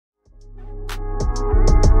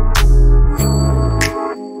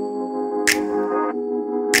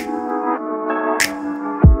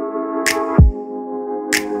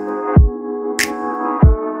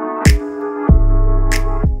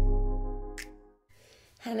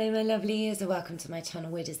Hello my lovelies, and welcome to my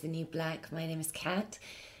channel Weird is the New Black. My name is Kat,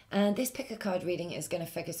 and this pick a card reading is going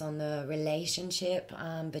to focus on the relationship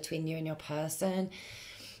between you and your person,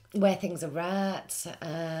 where things are at,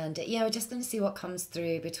 and yeah, we're just going to see what comes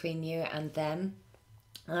through between you and them.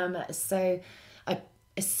 So I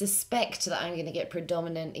suspect that I'm going to get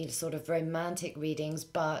predominantly sort of romantic readings,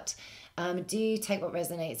 but do take what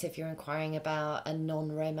resonates if you're inquiring about a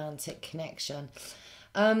non-romantic connection.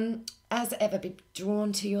 As ever, be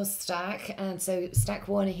drawn to your stack. And so stack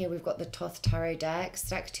 1 here, we've got the Thoth Tarot deck.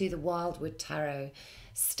 Stack 2, the Wildwood Tarot.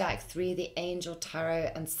 Stack 3, the Angel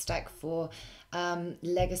Tarot. And stack 4,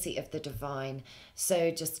 Legacy of the Divine.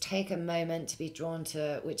 So just take a moment to be drawn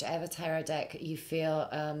to whichever tarot deck you feel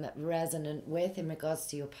resonant with in regards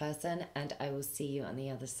to your person. And I will see you on the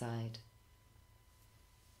other side.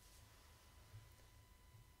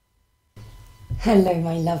 Hello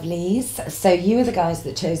my lovelies, so you are the guys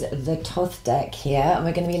that chose the Thoth deck here, and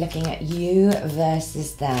we're going to be looking at you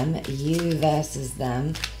versus them, you versus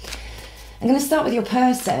them. I'm going to start with your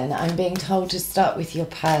person. I'm being told to start with your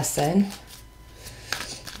person.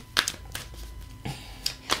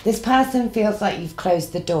 This person feels like you've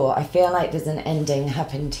closed the door. I feel like there's an ending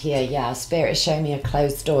happened here. Yeah, Spirit is showing me a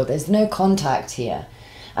closed door. There's no contact here.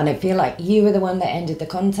 And I feel like you were the one that ended the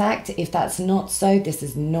contact. If that's not so, this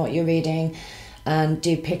is not your reading. And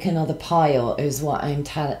do pick another pile is what I'm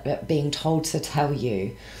being told to tell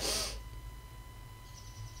you.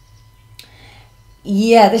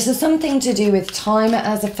 Yeah, this is something to do with time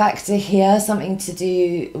as a factor here, something to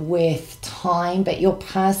do with time, but your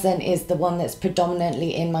person is the one that's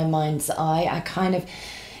predominantly in my mind's eye.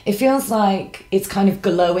 It feels like it's kind of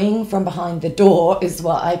glowing from behind the door is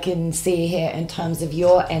what I can see here in terms of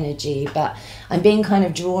your energy, but I'm being kind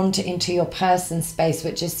of drawn into your person space,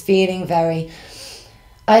 which is feeling very,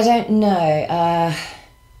 I don't know,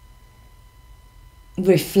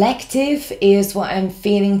 reflective is what I'm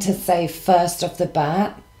feeling to say first off the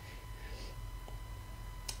bat.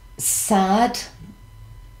 Sad,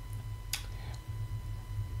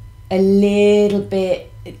 a little bit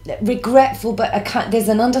regretful, but there's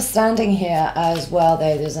an understanding here as well,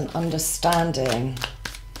 though. There's an understanding.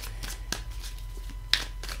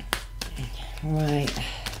 Right.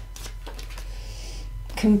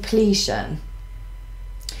 Completion.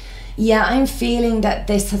 Yeah, I'm feeling that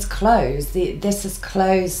this has closed. This has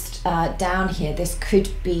closed down here. This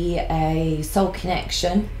could be a soul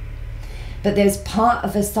connection, but there's part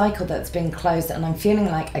of a cycle that's been closed, and I'm feeling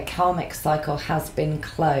like a karmic cycle has been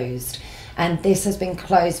closed. And this has been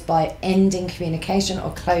closed by ending communication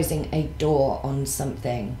or closing a door on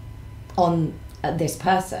something, on this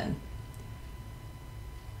person.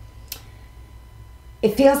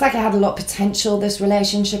 It feels like it had a lot of potential, this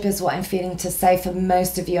relationship is what I'm feeling to say. For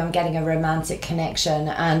most of you, I'm getting a romantic connection,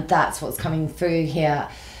 and that's what's coming through here.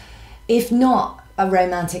 If not a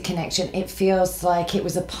romantic connection, it feels like it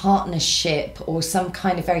was a partnership or some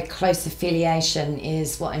kind of very close affiliation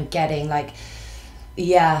is what I'm getting. Like,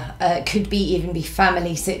 yeah, could be even be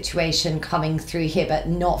family situation coming through here, but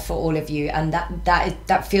not for all of you, and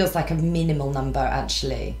that feels like a minimal number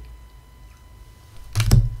actually.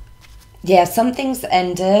 Yeah, something's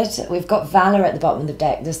ended. We've got Valor at the bottom of the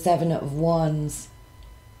deck, the 7 of Wands.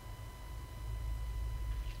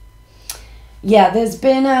 Yeah, there's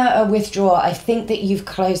been a withdrawal. I think that you've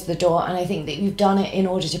closed the door, and I think that you've done it in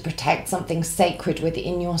order to protect something sacred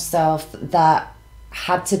within yourself that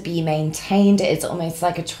had to be maintained. It's almost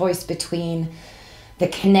like a choice between the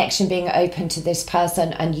connection being open to this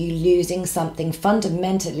person and you losing something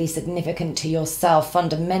fundamentally significant to yourself,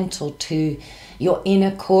 fundamental to your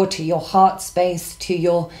inner core, to your heart space, to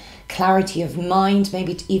your clarity of mind,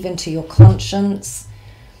 maybe even to your conscience.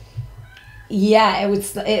 Yeah,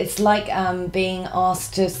 it's like being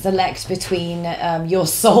asked to select between your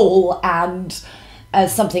soul and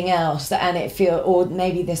something else, and or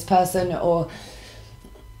maybe this person, or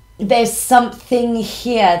there's something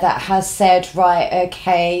here that has said, right,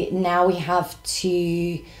 okay, now we have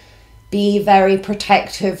to be very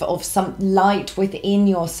protective of some light within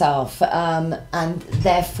yourself, and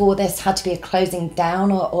therefore this had to be a closing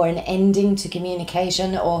down or an ending to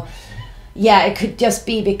communication, or yeah, it could just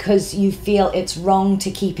be because you feel it's wrong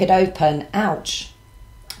to keep it open. Ouch.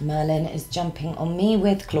 Merlin is jumping on me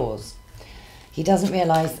with claws. He doesn't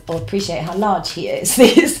realise or appreciate how large he is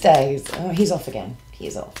these days. Oh, he's off again. He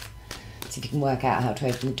is off. See if you can work out how to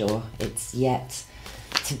open the door. It's yet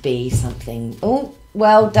to be something. Oh,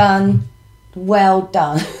 well done. Well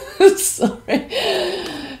done. Sorry.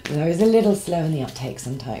 I was a little slow in the uptake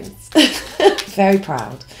sometimes. Very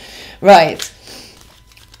proud. Right.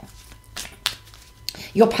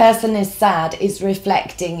 Your person is sad, is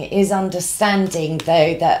reflecting, is understanding,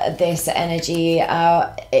 though, that this energy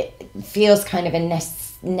it feels kind of a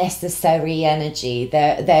necessary energy.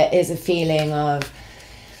 There is a feeling of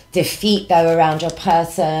defeat, though, around your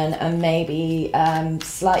person, and maybe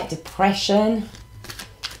slight depression.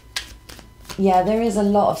 Yeah, there is a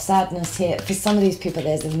lot of sadness here. For some of these people,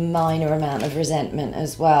 there's a minor amount of resentment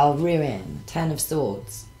as well. Ruin, 10 of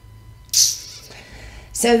Swords.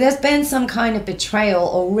 So there's been some kind of betrayal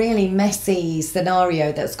or really messy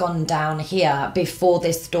scenario that's gone down here before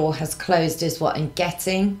this door has closed, is what I'm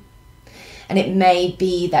getting. And it may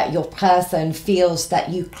be that your person feels that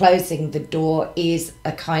you closing the door is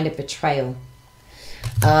a kind of betrayal,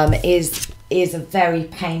 is a very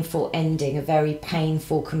painful ending, a very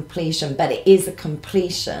painful completion, but it is a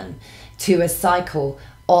completion to a cycle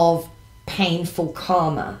of painful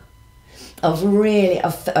karma, of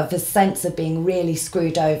a sense of being really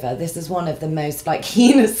screwed over. This is one of the most like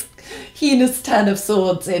heinous 10 of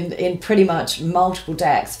Swords in pretty much multiple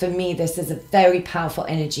decks. For me, this is a very powerful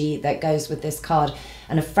energy that goes with this card,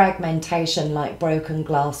 and a fragmentation like broken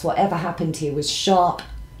glass. Whatever happened to you was sharp.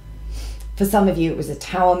 For some of you, it was a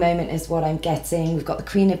tower moment is what I'm getting. We've got the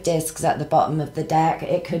Queen of Discs at the bottom of the deck.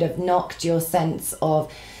 It could have knocked your sense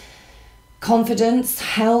of confidence,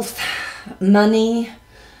 health, money.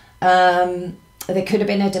 There could have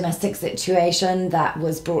been a domestic situation that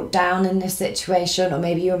was brought down in this situation, or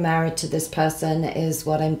maybe you're married to this person is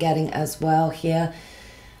what I'm getting as well here.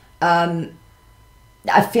 I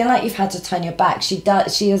feel like you've had to turn your back.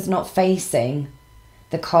 She is not facing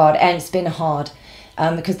the card, and it's been hard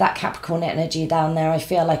because that Capricorn energy down there, I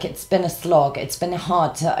feel like it's been a slog. It's been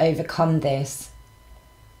hard to overcome this.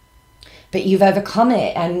 But you've overcome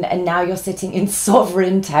it, and now you're sitting in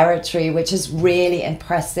sovereign territory, which is really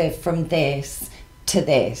impressive from this to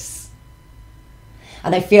this.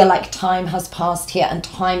 And I feel like time has passed here, and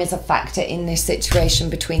time is a factor in this situation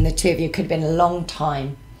between the two of you. It could have been a long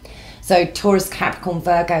time. So Taurus, Capricorn,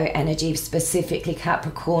 Virgo energy, specifically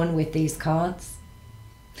Capricorn with these cards.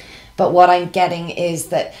 But what I'm getting is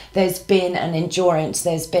that there's been an endurance,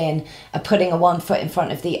 there's been a putting one foot in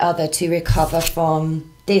front of the other to recover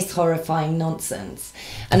from this horrifying nonsense.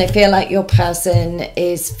 And I feel like your person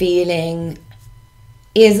is aware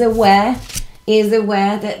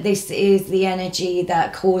that this is the energy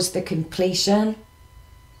that caused the completion,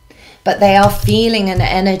 but they are feeling an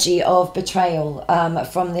energy of betrayal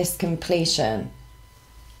from this completion.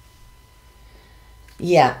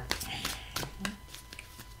 Yeah,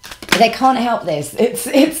 they can't help this.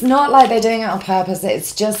 It's not like they're doing it on purpose.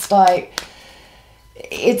 It's just like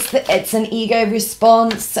it's an ego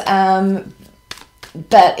response,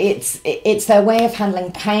 but it's their way of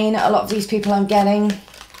handling pain. A lot of these people I'm getting,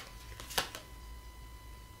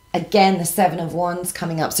 again, the 7 of Wands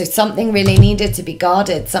coming up. So something really needed to be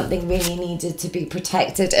guarded, something really needed to be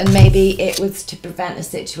protected, and maybe it was to prevent a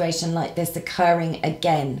situation like this occurring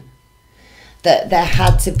again. That there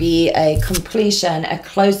had to be a completion, a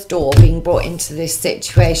closed door being brought into this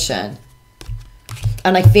situation.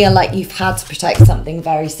 And I feel like you've had to protect something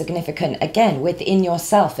very significant. Again, within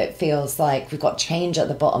yourself, it feels like we've got change at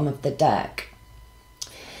the bottom of the deck.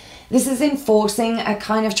 This is enforcing a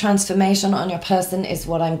kind of transformation on your person is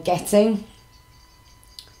what I'm getting.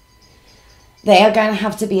 They are going to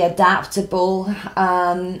have to be adaptable,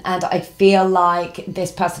 and I feel like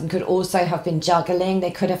this person could also have been juggling.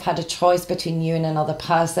 They could have had a choice between you and another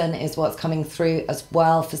person is what's coming through as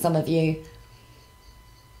well for some of you.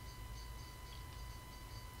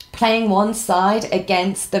 Playing one side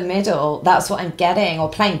against the middle, that's what I'm getting,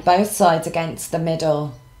 or playing both sides against the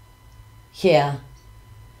middle here.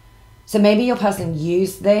 So maybe your person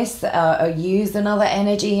used this or used another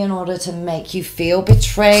energy in order to make you feel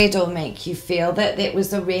betrayed, or make you feel that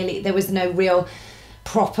there was no real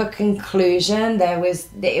proper conclusion.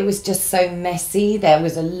 It was just so messy. There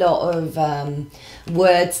was a lot of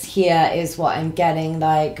words here is what I'm getting,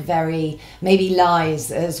 like very maybe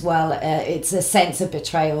lies as well. It's a sense of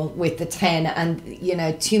betrayal with the 10, and you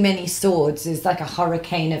know, too many swords is like a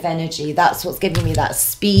hurricane of energy. That's what's giving me that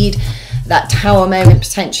speed, that tower moment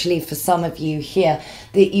potentially for some of you here,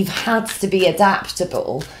 that you've had to be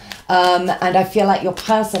adaptable. And I feel like your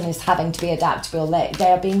person is having to be adaptable. They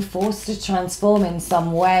are being forced to transform in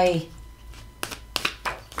some way.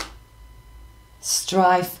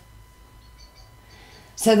 Strife.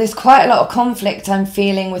 So there's quite a lot of conflict I'm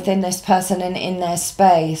feeling within this person and in their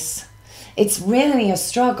space. It's really a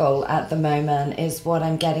struggle at the moment is what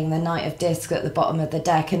I'm getting. The Knight of Discs at the bottom of the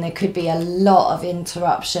deck. And there could be a lot of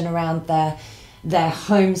interruption around their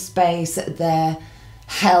home space, their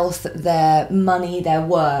health, their money, their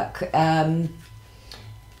work.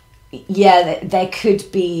 yeah, there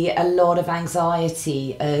could be a lot of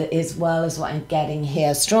anxiety as well as what I'm getting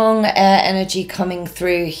here. Strong air energy coming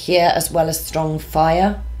through here, as well as strong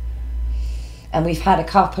fire. And we've had a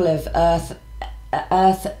couple of earth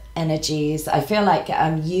energies. I feel like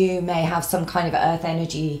you may have some kind of earth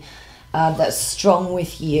energy that's strong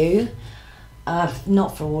with you.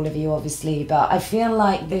 Not for all of you, obviously, but I feel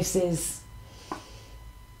like this is...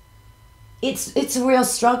 It's a real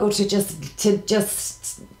struggle to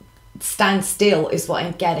just stand still is what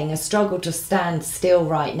I'm getting. A struggle to stand still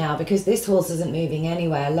right now, because this horse isn't moving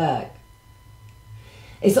anywhere. Look.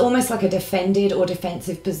 It's almost like a defended or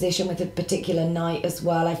defensive position with a particular knight as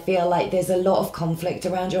well. I feel like there's a lot of conflict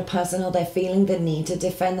around your person, or they're feeling the need to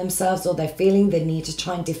defend themselves, or they're feeling the need to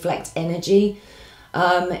try and deflect energy,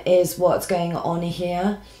 is what's going on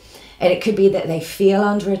here. And it could be that they feel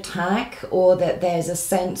under attack, or that there's a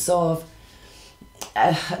sense of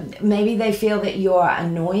maybe they feel that you're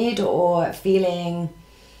annoyed or feeling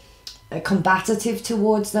combative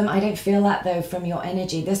towards them. I don't feel that though from your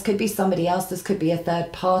energy. This could be somebody else. This could be a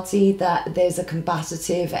third party, that there's a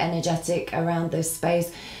combative energetic around this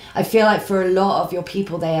space. I feel like for a lot of your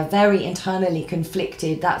people, they are very internally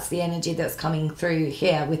conflicted. That's the energy that's coming through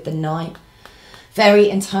here with the Knight. Very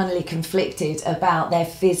internally conflicted about their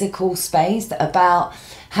physical space, about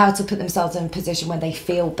how to put themselves in a position where they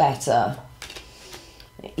feel better.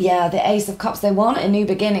 Yeah, the Ace of Cups, they want a new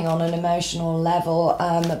beginning on an emotional level,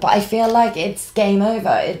 but I feel like it's game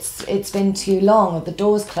over. It's been too long. The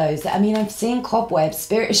door's closed. I mean, I'm seeing cobwebs.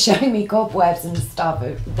 Spirit is showing me cobwebs and stuff.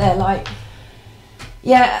 They're like,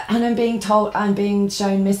 yeah, and I'm being told, I'm being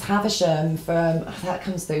shown Miss Havisham from, that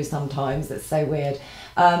comes through sometimes, it's so weird,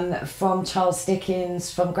 from Charles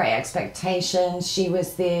Dickens, from Great Expectations. She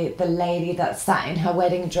was the lady that sat in her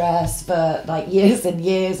wedding dress for like years and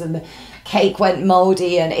years, and the cake went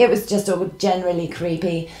moldy, and it was just all generally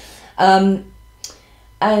creepy. And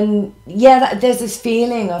yeah, there's this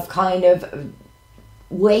feeling of kind of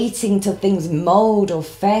waiting till things mold or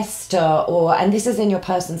fester, and this is in your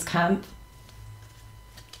person's camp.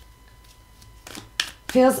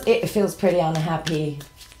 It feels pretty unhappy.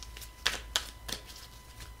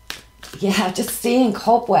 Yeah, just seeing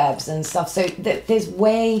cobwebs and stuff. So there's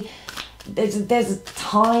a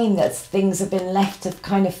time that things have been left to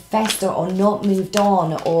kind of fester or not moved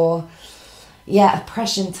on, or yeah,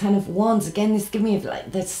 oppression. 10 of Wands again. This gives me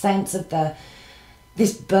like the sense of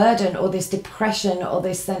this burden or this depression or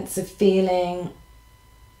this sense of feeling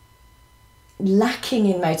lacking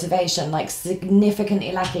in motivation, like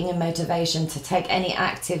significantly lacking in motivation to take any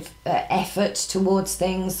active effort towards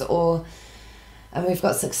things, and we've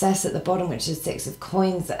got success at the bottom, which is 6 of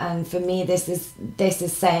Coins. And for me, this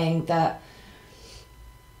is saying that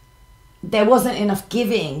there wasn't enough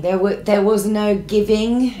giving. There was no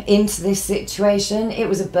giving into this situation. It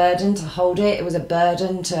was a burden to hold it. It was a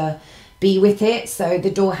burden to be with it. So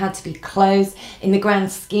the door had to be closed. In the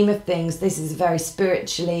grand scheme of things, this is a very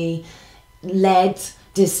spiritually led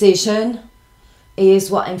decision, is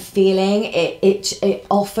what I'm feeling. It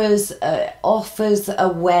offers a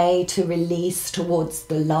way to release towards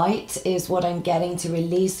the light, is what I'm getting, to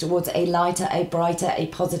release towards a lighter, a brighter, a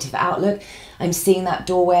positive outlook. I'm seeing that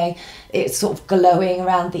doorway. It's sort of glowing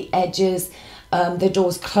around the edges. The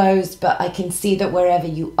door's closed, but I can see that wherever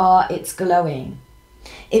you are, it's glowing.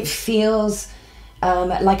 It feels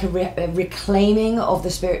like a reclaiming of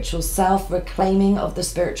the spiritual self, reclaiming of the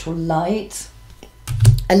spiritual light,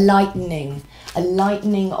 a lightening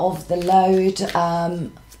of the load.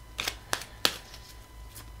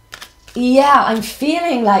 Yeah, I'm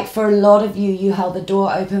feeling like for a lot of you, you held the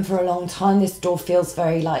door open for a long time. This door feels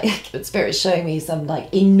very like, Spirit's showing me some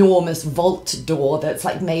like enormous vault door that's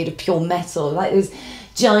like made of pure metal, like those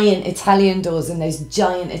giant Italian doors in those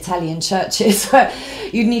giant Italian churches where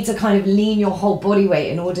you need to kind of lean your whole body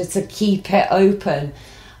weight in order to keep it open.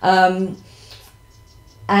 And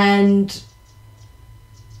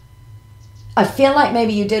I feel like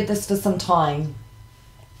maybe you did this for some time.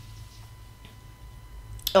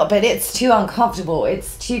 Oh, but it's too uncomfortable.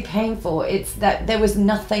 It's too painful. It's that there was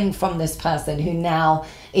nothing from this person who now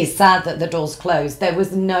is sad that the door's closed. There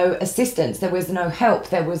was no assistance. There was no help.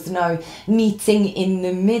 There was no meeting in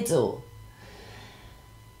the middle.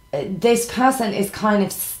 This person is kind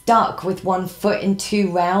of stuck with one foot in two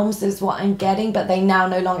realms, is what I'm getting, but they now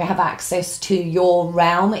no longer have access to your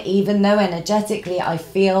realm, even though energetically I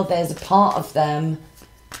feel there's a part of them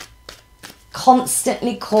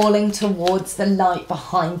constantly calling towards the light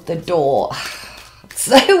behind the door.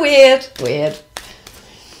 So weird.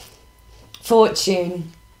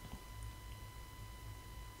 Fortune.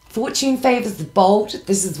 Fortune favors the bold.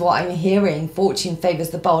 This is what I'm hearing. Fortune favors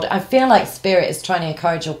the bold. I feel like Spirit is trying to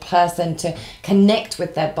encourage your person to connect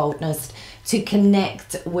with their boldness, to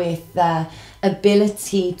connect with their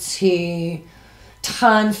ability to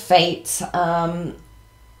turn fate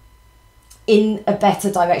in a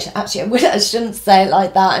better direction. Actually, I shouldn't say it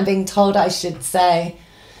like that. I'm being told I should say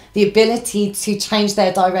the ability to change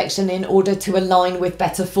their direction in order to align with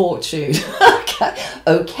better fortune.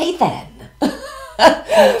 Okay then.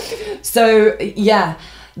 So yeah,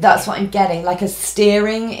 that's what I'm getting. Like a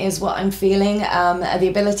steering is what I'm feeling. The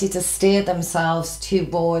ability to steer themselves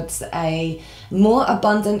towards a more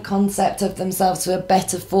abundant concept of themselves, to a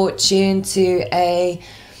better fortune, to a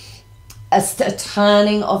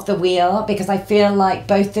turning of the wheel, because I feel like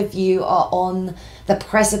both of you are on the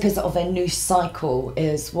precipice of a new cycle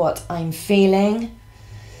is what I'm feeling.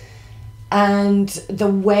 And the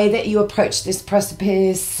way that you approach this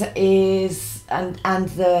precipice is, and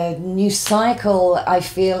the new cycle, I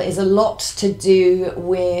feel, is a lot to do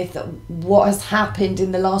with what has happened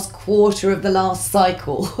in the last quarter of the last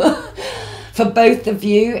cycle. For both of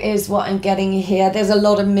you is what I'm getting here. There's a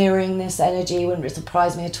lot of mirroring this energy. It wouldn't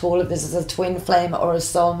surprise me at all if this is a twin flame or a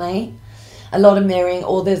soulmate. A lot of mirroring,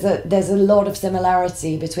 or there's a lot of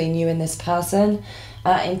similarity between you and this person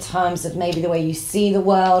in terms of maybe the way you see the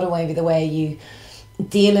world, or maybe the way you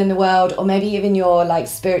deal in the world, or maybe even your like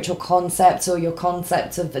spiritual concepts, or your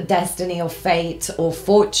concepts of destiny or fate or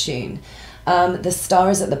fortune. The star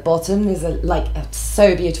is at the bottom. There's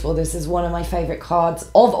so beautiful. This is one of my favorite cards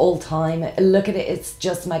of all time. Look at it. It's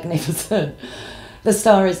just magnificent. The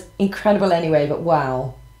star is incredible anyway, but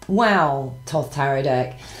wow, Thoth Tarot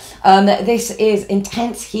deck. This is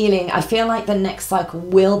intense healing. I feel like the next cycle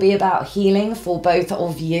will be about healing for both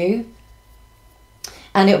of you,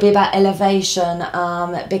 and it'll be about elevation,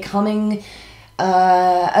 becoming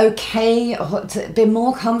okay, to be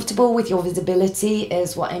more comfortable with your visibility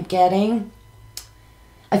is what I'm getting.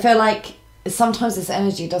 I feel like sometimes this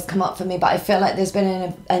energy does come up for me, but I feel like there's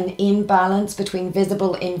been an imbalance between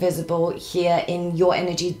visible, invisible here in your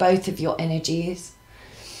energies, both of your energies.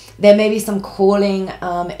 There may be some calling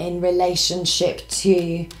in relationship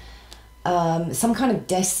to some kind of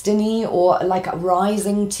destiny, or like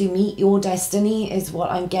rising to meet your destiny is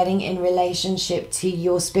what I'm getting in relationship to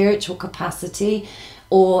your spiritual capacity,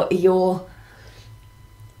 or your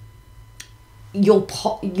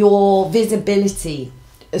visibility.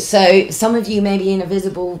 So some of you may be in a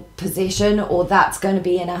visible position, or that's going to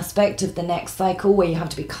be an aspect of the next cycle where you have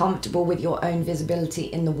to be comfortable with your own visibility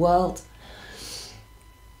in the world.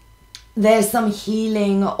 There's some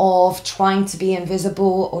healing of trying to be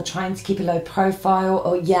invisible, or trying to keep a low profile,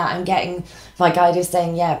 or yeah, I'm getting, my guide is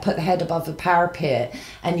saying, yeah, put the head above the parapet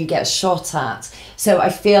and you get shot at. So I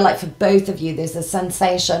feel like for both of you, there's a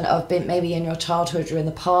sensation of maybe in your childhood or in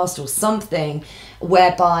the past or something,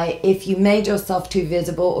 whereby if you made yourself too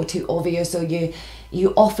visible or too obvious, or you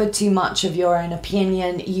offered too much of your own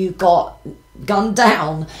opinion, you got gunned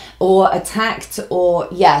down or attacked, or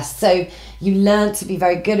yes, so you learned to be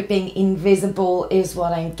very good at being invisible is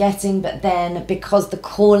what I'm getting. But then because the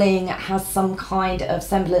calling has some kind of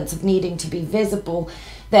semblance of needing to be visible,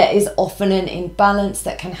 there is often an imbalance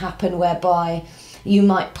that can happen whereby you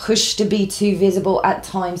might push to be too visible at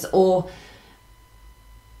times, or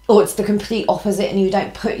it's the complete opposite and you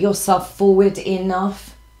don't put yourself forward enough.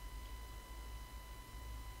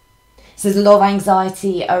 So there's a lot of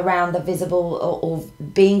anxiety around the visible, or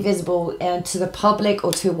being visible to the public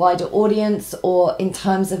or to a wider audience, or in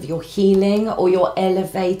terms of your healing or your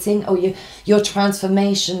elevating or your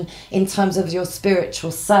transformation in terms of your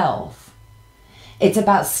spiritual self. It's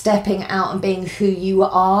about stepping out and being who you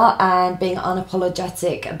are, and being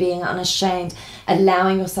unapologetic, being unashamed,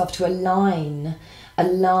 allowing yourself to align.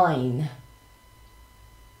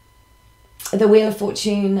 The Wheel of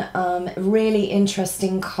Fortune, really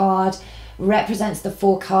interesting card, represents the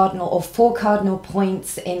four cardinal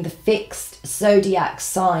points in the fixed zodiac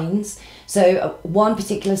signs. So one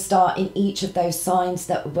particular star in each of those signs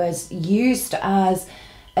that was used as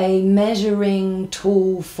a measuring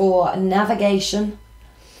tool for navigation.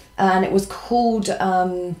 And it was called,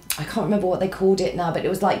 I can't remember what they called it now, but it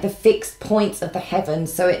was like the fixed points of the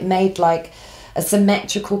heavens. So it made like a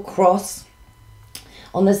symmetrical cross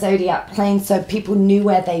on the zodiac plane, so people knew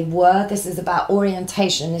where they were. This is about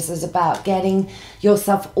orientation. This is about getting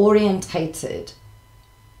yourself orientated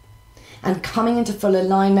and coming into full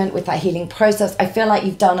alignment with that healing process. I feel like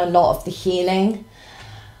you've done a lot of the healing.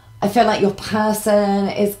 I feel like your person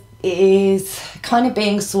is kind of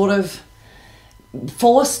being sort of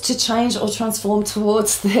forced to change or transform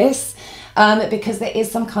towards this, because there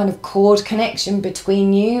is some kind of cord connection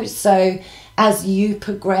between you. So as you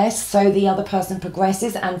progress, so the other person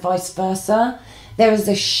progresses, and vice versa. There is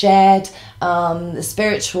a shared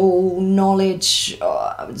spiritual knowledge,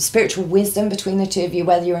 spiritual wisdom between the two of you,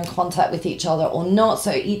 whether you're in contact with each other or not.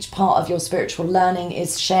 So each part of your spiritual learning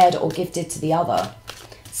is shared or gifted to the other.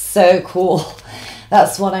 So cool.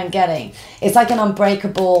 That's what I'm getting. It's like an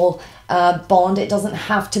unbreakable bond. It doesn't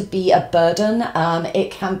have to be a burden.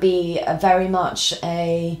 It can be very much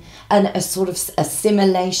a sort of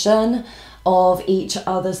assimilation of each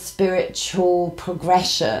other's spiritual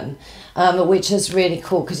progression, which is really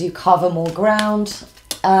cool because you cover more ground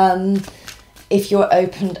if you're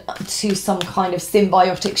open to some kind of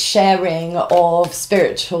symbiotic sharing of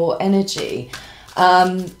spiritual energy.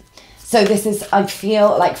 So this is, I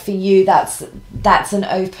feel like for you, that's an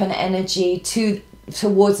open energy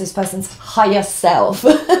towards this person's higher self,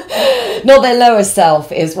 not their lower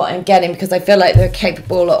self, is what I'm getting, because I feel like they're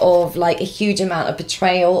capable of like a huge amount of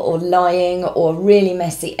betrayal or lying or really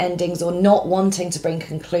messy endings or not wanting to bring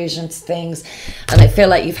conclusion to things. And I feel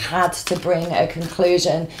like you've had to bring a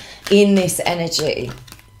conclusion in this energy.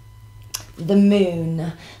 The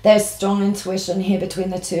moon, there's strong intuition here between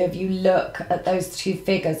the two of you. Look at those two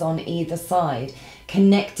figures on either side,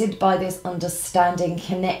 connected by this understanding,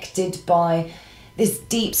 connected by this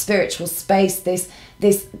deep spiritual space, this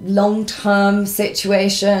long-term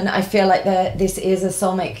situation. I feel like this is a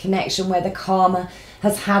soulmate connection where the karma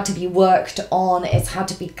has had to be worked on. It's had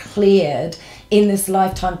to be cleared in this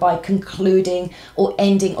lifetime by concluding or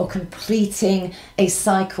ending or completing a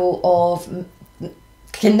cycle of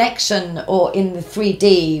connection, or in the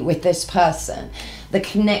 3D with this person. The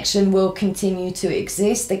connection will continue to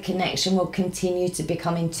exist. The connection will continue to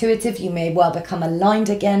become intuitive. You may well become aligned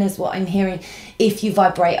again, is what I'm hearing, if you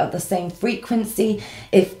vibrate at the same frequency,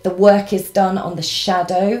 if the work is done on the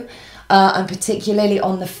shadow, and particularly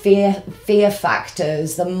on the fear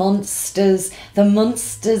factors, the monsters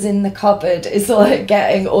in the cupboard is what I'm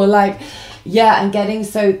getting, or like, yeah, I'm getting,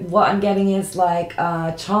 so what I'm getting is like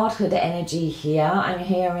childhood energy here. I'm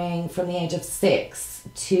hearing from the age of 6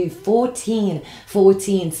 to 14,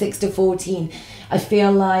 6 to 14. I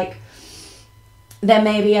feel like there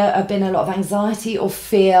may be been a lot of anxiety or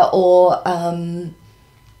fear or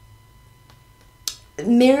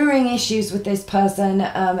mirroring issues with this person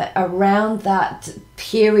around that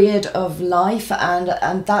period of life,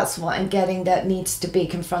 and that's what I'm getting that needs to be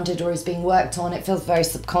confronted or is being worked on. It feels very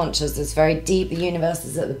subconscious. It's very deep. The universe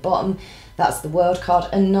is at the bottom. That's the World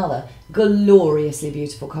card. Another gloriously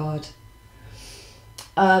beautiful card.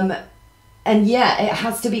 And yeah, it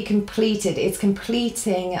has to be completed. It's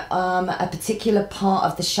completing a particular part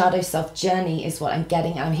of the shadow self journey is what I'm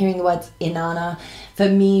getting. I'm hearing the words Inanna. For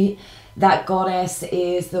me, that goddess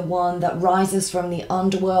is the one that rises from the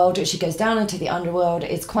underworld. She goes down into the underworld.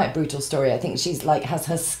 It's quite a brutal story. I think she's like has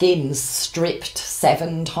her skin stripped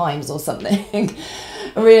 7 times or something.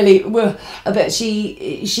 Really, but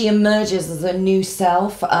she emerges as a new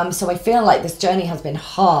self. So I feel like this journey has been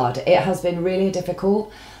hard. It has been really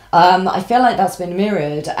difficult. I feel like that's been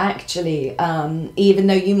mirrored actually, even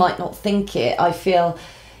though you might not think it. I feel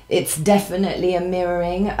it's definitely a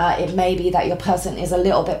mirroring. It may be that your person is a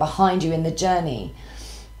little bit behind you in the journey.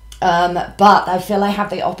 But I feel I have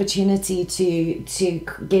the opportunity to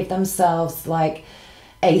give themselves like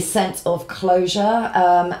a sense of closure.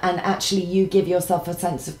 And actually you give yourself a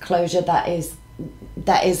sense of closure that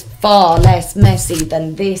is far less messy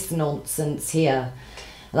than this nonsense here.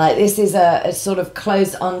 Like this is a sort of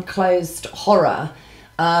closed, unclosed horror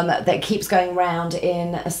that keeps going round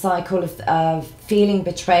in a cycle of feeling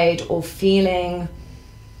betrayed or feeling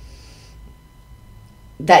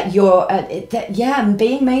that you're,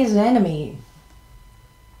 being made an enemy.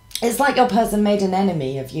 It's like your person made an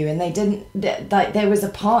enemy of you and they didn't, like there was a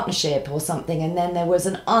partnership or something, and then there was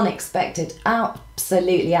an unexpected,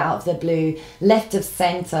 absolutely out of the blue, left of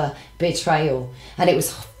center betrayal, and it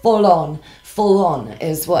was full on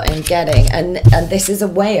is what I'm getting. And this is a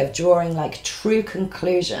way of drawing like true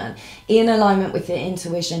conclusion in alignment with your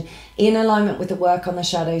intuition, in alignment with the work on the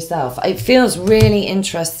shadow self. It feels really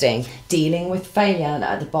interesting dealing with failure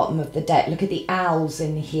at the bottom of the deck. Look at the owls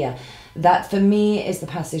in here. That for me is the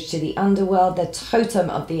passage to the underworld, the totem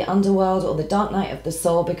of the underworld, or the dark night of the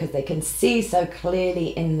soul, because they can see so clearly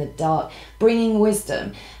in the dark, bringing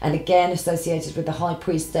wisdom, and again associated with the high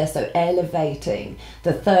priestess, so elevating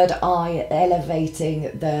the third eye,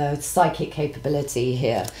 elevating the psychic capability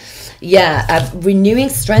here. Yeah, renewing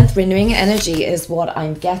strength, renewing energy is what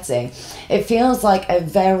I'm getting. It feels like a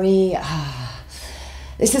very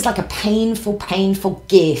this is like a painful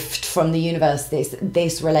gift from the universe,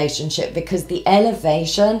 this relationship, because the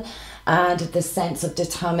elevation and the sense of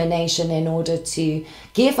determination in order to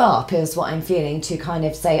give up is what I'm feeling, to kind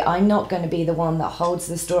of say, I'm not going to be the one that holds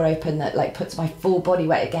this door open, that like puts my full body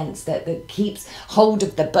weight against it, that keeps hold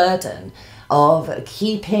of the burden of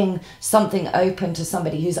keeping something open to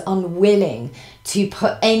somebody who's unwilling to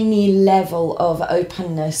put any level of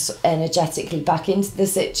openness energetically back into the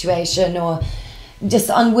situation, or just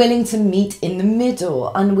unwilling to meet in the middle,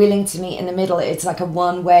 It's like a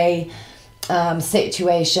one-way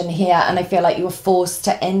situation here, and I feel like you're forced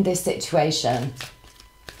to end this situation.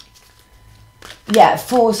 Yeah,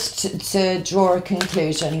 forced to draw a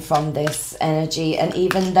conclusion from this energy. And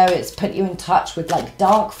even though it's put you in touch with like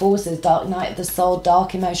dark forces, dark night of the soul,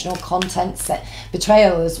 dark emotional content,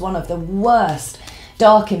 betrayal is one of the worst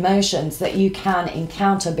dark emotions that you can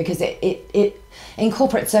encounter, because it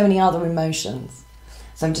incorporates so many other emotions.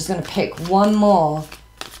 So I'm just going to pick one more.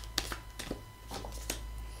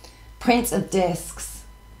 Prince of Discs.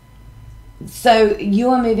 So you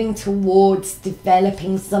are moving towards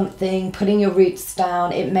developing something, putting your roots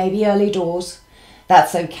down. It may be early doors.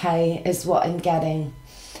 That's okay, is what I'm getting.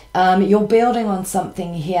 You're building on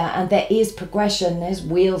something here, and there is progression. There's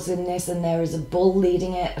wheels in this, and there is a bull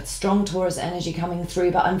leading it, a strong Taurus energy coming through.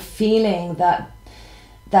 But I'm feeling that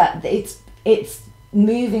it's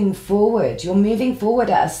moving forward. You're moving forward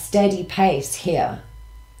at a steady pace here.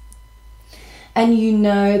 And you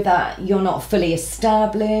know that you're not fully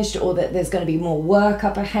established, or that there's going to be more work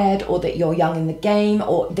up ahead, or that you're young in the game,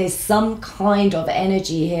 or there's some kind of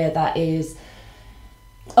energy here that is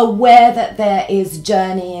aware that there is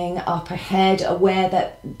journeying up ahead, aware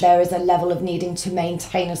that there is a level of needing to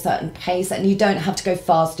maintain a certain pace, and you don't have to go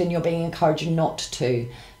fast, and you're being encouraged not to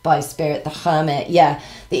by Spirit. The Hermit, yeah,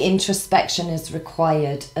 the introspection is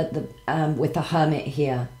required at the with the Hermit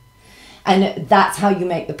here. And that's how you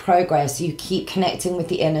make the progress. You keep connecting with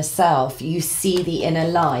the inner self. You see the inner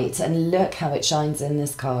light, and look how it shines in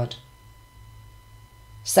this card.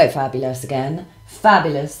 So fabulous again.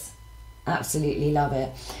 Fabulous. Absolutely love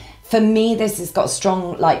it. For me, this has got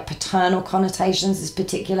strong like paternal connotations, this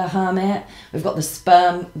particular Hermit. We've got the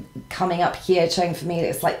sperm coming up here, showing for me that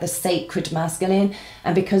it's like the sacred masculine.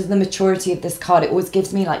 And because of the maturity of this card, it always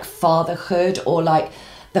gives me like fatherhood, or like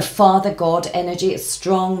the father god energy. It's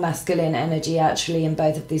strong masculine energy actually in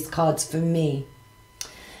both of these cards for me.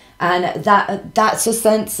 And that's a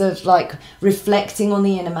sense of like reflecting on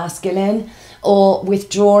the inner masculine, or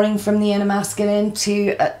withdrawing from the inner masculine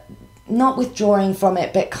to not withdrawing from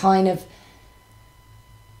it, but kind of,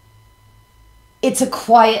 it's a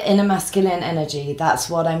quiet inner masculine energy. That's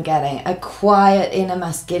what I'm getting. A quiet inner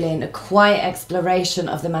masculine, a quiet exploration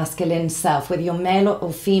of the masculine self, whether you're male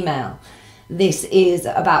or female. This is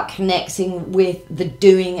about connecting with the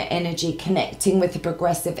doing energy, connecting with the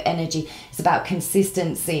progressive energy. It's about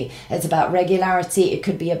consistency. It's about regularity. It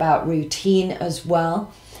could be about routine as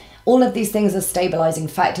well. All of these things are stabilizing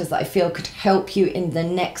factors that I feel could help you in the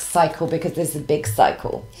next cycle, because this is a big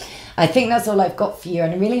cycle. I think that's all I've got for you,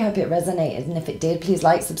 and I really hope it resonated. And if it did, please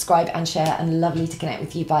like, subscribe and share, and lovely to connect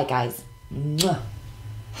with you. Bye guys. Mwah.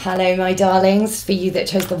 Hello my darlings, for you that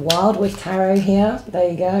chose the Wildwood Tarot here,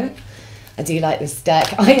 there you go. I do like this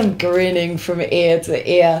deck. I am grinning from ear to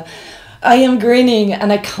ear. I am grinning,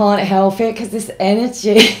 and I can't help it, because this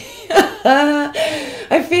energy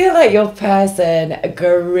I feel like your person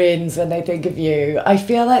grins when they think of you. I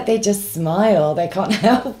feel like they just smile. They can't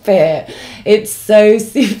help it. It's so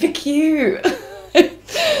super cute.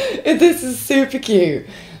 This is super cute.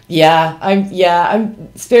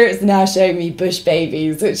 I'm Spirit's now showing me bush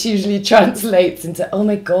babies, which usually translates into, oh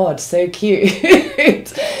my god, so cute.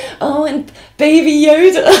 Oh, and baby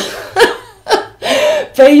Yoda.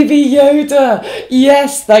 Baby Yoda.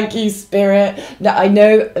 Yes, thank you, Spirit. Now I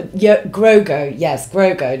know Grogu. Yes,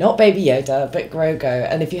 Grogu, not Baby Yoda, but Grogu.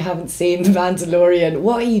 And if you haven't seen The Mandalorian,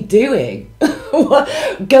 what are you doing?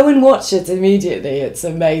 Go and watch it immediately. It's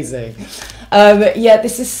amazing. Yeah,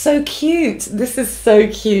 this is so cute. This is so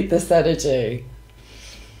cute, this energy.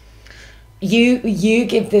 You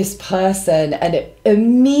give this person an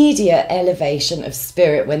immediate elevation of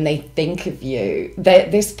spirit when they think of you.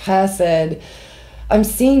 This person, I'm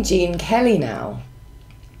seeing Gene Kelly now.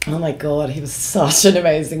 Oh my god, he was such an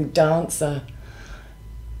amazing dancer.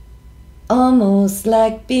 Almost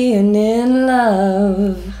like being in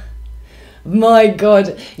love. My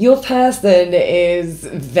god, your person is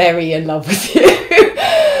very in love with you.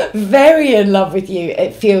 Very in love with you.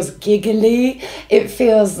 It feels giggly. It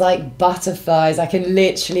feels like butterflies. I can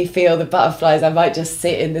literally feel the butterflies. I might just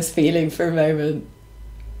sit in this feeling for a moment.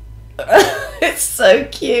 It's so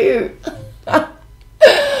cute.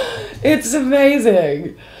 It's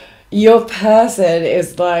amazing. Your person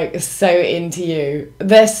is like so into you.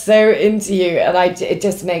 They're so into you, and it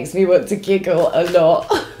just makes me want to giggle a lot.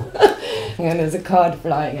 And there's a card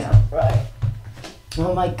flying out, right?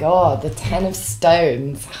 Oh my God, the 10 of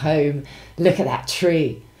Stones, home. Look at that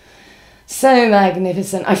tree. So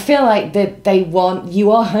magnificent. I feel like that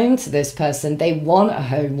you are home to this person. They want a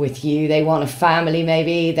home with you. They want a family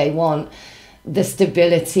maybe. They want the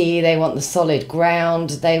stability. They want the solid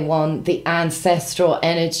ground. They want the ancestral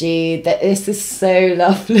energy. That this is so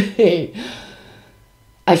lovely.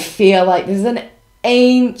 I feel like there's an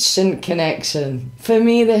ancient connection. For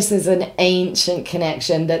me, this is an ancient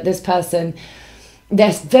connection that this person,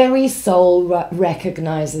 their very soul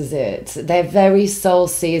recognizes it. Their very soul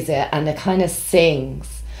sees it, and it kind of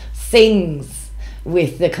sings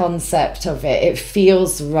with the concept of it. It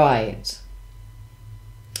feels right.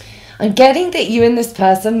 I'm getting that you and this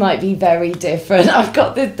person might be very different. I've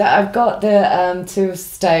got the 2 of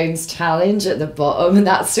Stones challenge at the bottom, and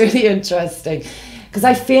that's really interesting. Because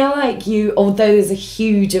I feel like you, although there's a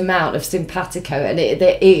huge amount of simpatico, and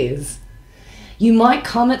there is, you might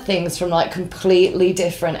come at things from like completely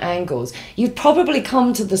different angles. You'd probably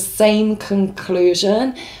come to the same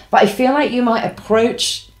conclusion, but I feel like you might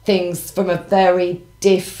approach things from very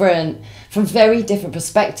different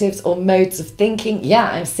perspectives or modes of thinking. Yeah,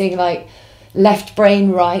 I'm seeing like left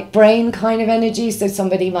brain, right brain kind of energy. So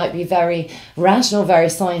somebody might be very rational, very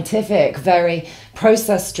scientific, very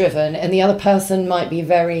process driven, and the other person might be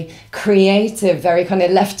very creative, very kind of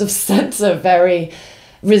left of center, very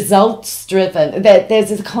results driven.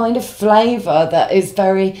 There's a kind of flavor that is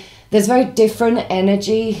there's very different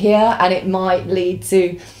energy here, and it might lead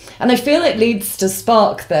to, and I feel it leads to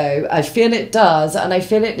spark though. I feel it does, and I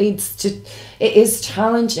feel it leads to, it is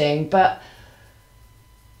challenging, but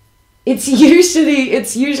it's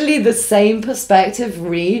usually the same perspective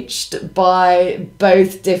reached by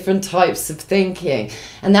both different types of thinking.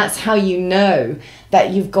 And that's how you know that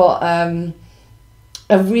you've got a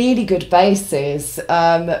really good basis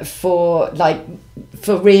for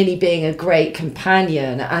really being a great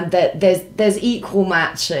companion, and that there's equal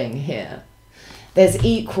matching here. There's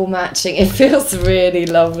equal matching. It feels really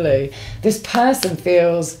lovely. This person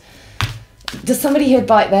feels, does somebody here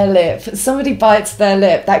bite their lip? Somebody bites their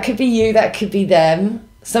lip. That could be you, that could be them.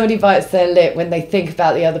 Somebody bites their lip when they think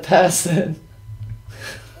about the other person.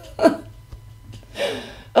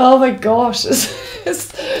 Oh my gosh,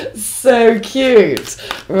 it's so cute.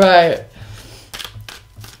 Right.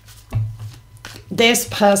 This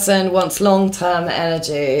person wants long-term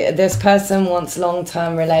energy. This person wants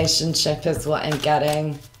long-term relationship is what I'm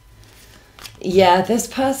getting. Yeah, this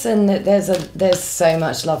person, there's so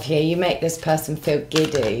much love here. You make this person feel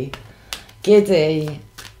giddy,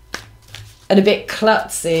 and a bit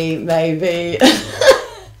klutzy maybe.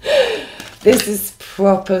 This is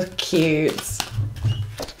proper cute.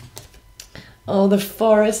 Oh, the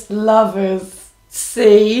forest lovers.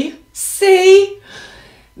 See?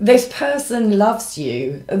 This person loves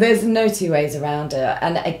you. There's no two ways around it.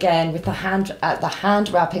 And again, with the hand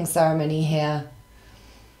wrapping ceremony here.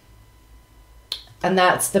 And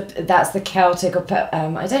that's the Celtic, or I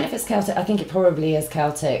don't know if it's Celtic, I think it probably is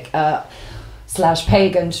Celtic, /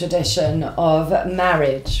 pagan tradition of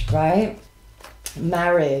marriage, right?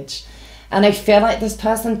 Marriage. And I feel like this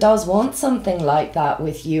person does want something like that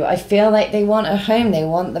with you. I feel like they want a home, they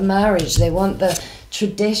want the marriage, they want the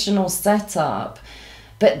traditional setup.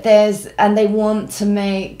 But and they want to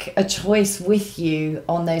make a choice with you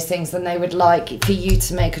on those things, and they would like for you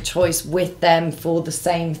to make a choice with them for the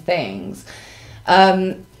same things.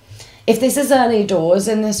 If this is early doors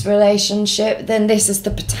in this relationship, then this is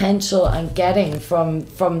the potential I'm getting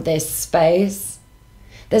from this space.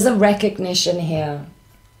 There's a recognition here.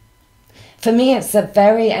 For me, it's a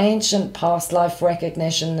very ancient past life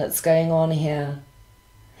recognition that's going on here.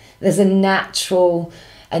 There's a natural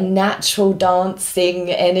dancing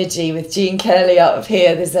energy with Jean Kelly up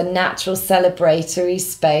here. There's a natural celebratory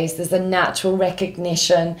space. There's a natural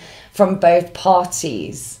recognition from both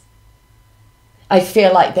parties. I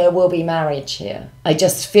feel like there will be marriage here. I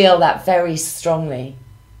just feel that very strongly.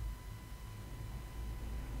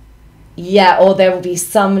 Yeah, or there will be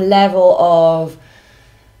some level of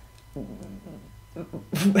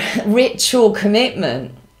ritual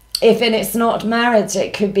commitment. If it's not marriage,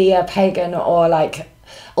 it could be a pagan or like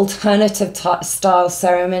alternative style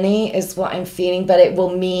ceremony is what I'm feeling, but it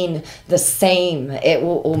will mean the same, it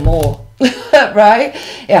will, or more, right?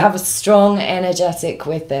 It'll have a strong energetic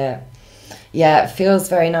with it. Yeah, it feels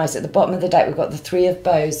very nice. At the bottom of the deck, we've got the 3 of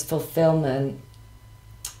Bows, fulfillment.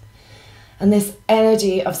 And this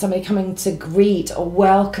energy of somebody coming to greet or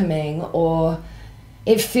welcoming, or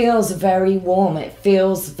it feels very warm. It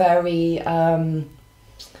feels very, I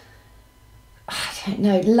don't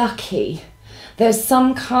know, lucky. There's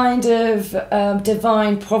some kind of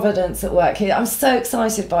divine providence at work here. I'm so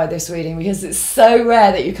excited by this reading because it's so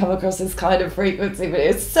rare that you come across this kind of frequency, but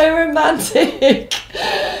it's so romantic.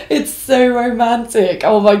 It's so romantic.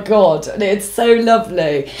 Oh my God. And it's so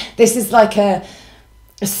lovely. This is like a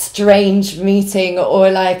strange meeting,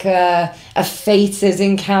 or like a fated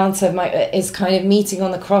encounter is kind of meeting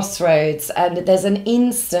on the crossroads, and there's an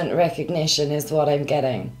instant recognition is what I'm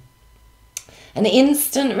getting. An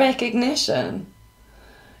instant recognition.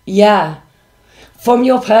 Yeah. From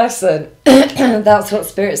your person. That's what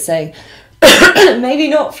Spirit's saying. Maybe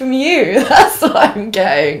not from you. That's what I'm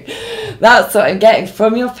getting. That's what I'm getting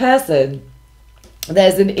from your person.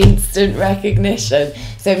 There's an instant recognition.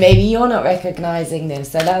 So maybe you're not recognizing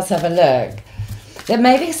this. So let's have a look. There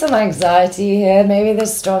may be some anxiety here. Maybe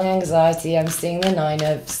there's strong anxiety. I'm seeing the 9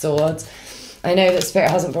 of Swords. I know that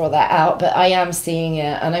Spirit hasn't brought that out, but I am seeing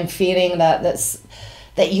it, and I'm feeling that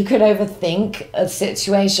you could overthink a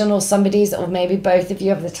situation, or somebody's, or maybe both of you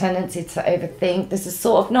have the tendency to overthink. This is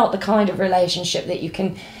sort of not the kind of relationship that you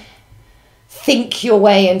can think your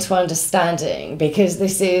way into understanding, because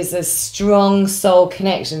this is a strong soul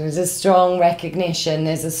connection. There's a strong recognition.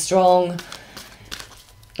 There's a strong...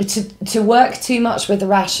 To work too much with the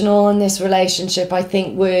rational in this relationship, I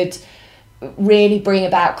think, would really bring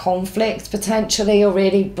about conflict potentially, or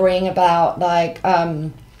really bring about like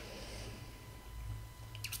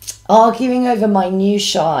arguing over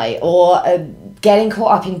minutiae, or getting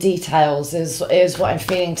caught up in details is what I'm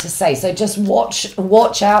feeling to say. So just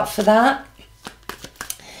watch out for that.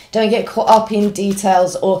 Don't get caught up in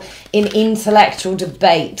details or in intellectual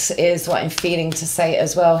debate is what I'm feeling to say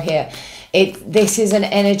as well here. This is an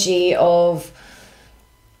energy of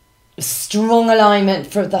strong alignment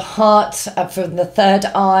from the heart, from the third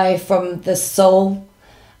eye, from the soul,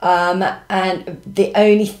 and the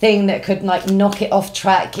only thing that could like knock it off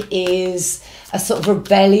track is a sort of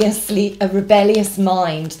rebellious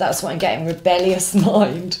mind. That's what I'm getting, rebellious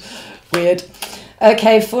mind. Weird.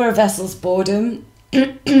 Okay, 4 of Vessels, boredom.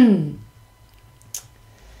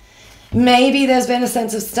 Maybe there's been a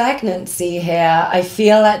sense of stagnancy here. I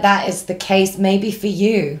feel like that is the case maybe for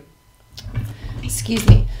you. Excuse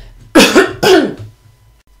me.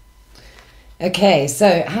 Okay,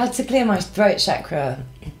 so how to clear my throat chakra.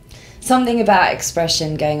 Something about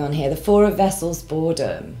expression going on here. The 4 of Vessels,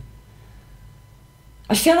 boredom.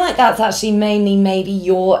 I feel like that's actually mainly maybe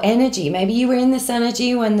your energy. Maybe you were in this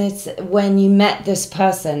energy when you met this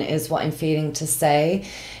person is what I'm feeling to say.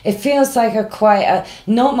 It feels like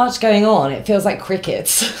not much going on. It feels like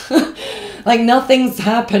crickets. Like nothing's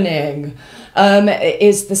happening.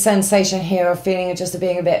 Is the sensation here of feeling just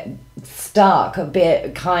being a bit stuck, a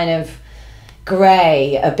bit kind of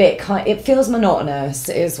grey, it feels monotonous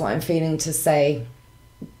is what I'm feeling to say.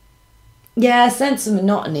 Yeah, a sense of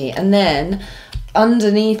monotony. And then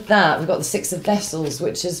underneath that we've got the 6 of Vessels,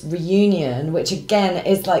 which is reunion, which again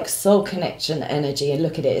is like soul connection energy. And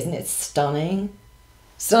look at it, isn't it stunning?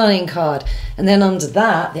 Stunning card. And then under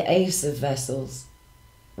that, the Ace of Vessels,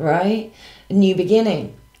 right? A new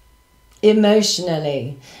beginning,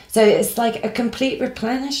 emotionally. So it's like a complete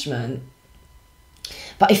replenishment.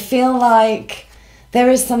 But I feel like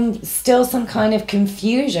there is still some kind of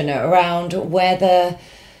confusion around whether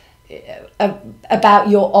about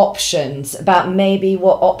your options, about maybe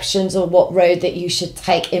what options or what road that you should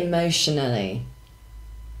take emotionally.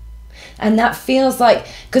 And that feels like,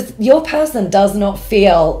 because your person does not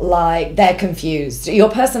feel like they're confused.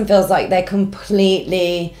 Your person feels like they're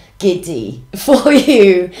completely giddy for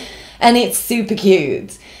you, and it's super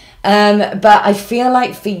cute. But I feel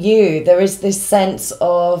like for you, there is this sense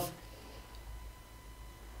of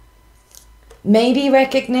maybe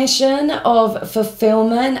recognition of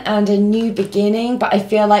fulfillment and a new beginning. But I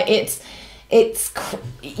feel like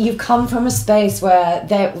you've come from a space where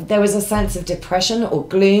there was a sense of depression or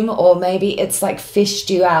gloom, or maybe it's like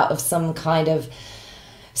fished you out of some kind of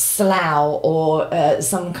slough or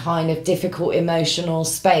some kind of difficult emotional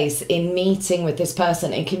space in meeting with this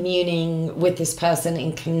person and communing with this person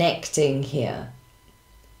and connecting here.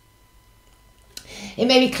 It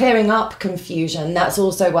may be clearing up confusion. That's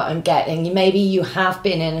also what I'm getting. Maybe you have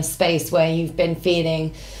been in a space where you've been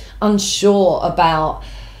feeling unsure about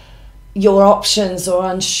your options, or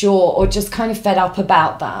unsure, or just kind of fed up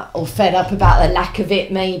about that, or fed up about the lack of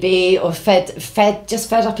it maybe, or just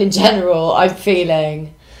fed up in general, I'm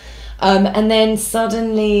feeling. And then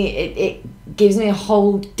suddenly it gives me a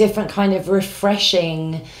whole different kind of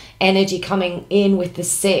refreshing energy coming in with the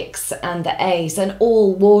 6 and the ace, and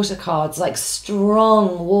all water cards, like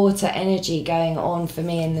strong water energy going on for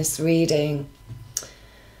me in this reading.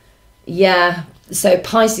 Yeah, so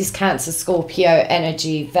Pisces, Cancer, Scorpio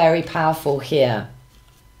energy, very powerful here.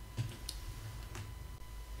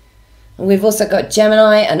 And we've also got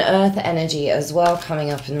Gemini and Earth energy as well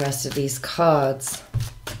coming up in the rest of these cards.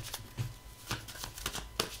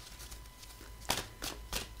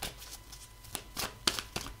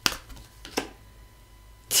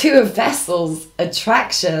 Two of Vessels,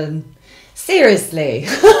 attraction. Seriously.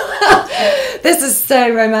 This is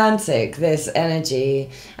so romantic, this energy.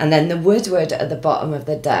 And then the Woodward at the bottom of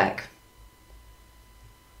the deck.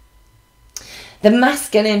 The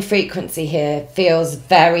masculine frequency here feels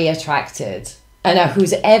very attracted. I know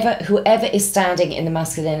whoever is standing in the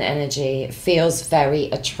masculine energy feels very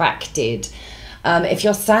attracted. If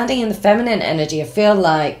you're standing in the feminine energy, I feel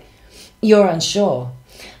like you're unsure.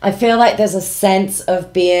 I feel like there's a sense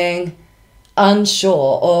of being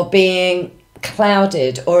unsure or being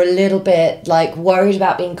clouded or a little bit like worried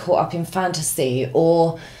about being caught up in fantasy,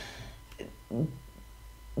 or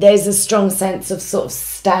there's a strong sense of sort of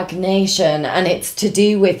stagnation, and it's to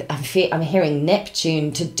do with, I'm hearing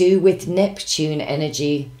Neptune, to do with Neptune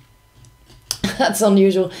energy. That's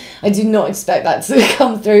unusual. I do not expect that to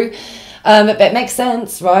come through. But it makes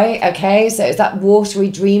sense, right? Okay, so it's that watery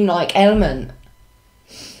dreamlike element.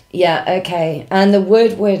 Yeah, okay. And the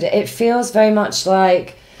Woodward, it feels very much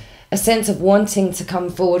like a sense of wanting to come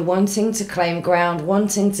forward, wanting to claim ground,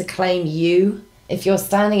 wanting to claim you. If you're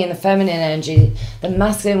standing in the feminine energy, the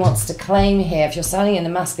masculine wants to claim here. If you're standing in the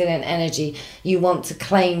masculine energy, you want to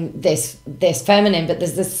claim this feminine, but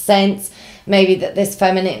there's this sense maybe that this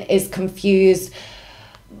feminine is confused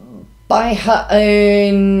by her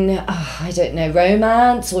own, I don't know,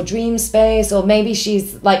 romance or dream space, or maybe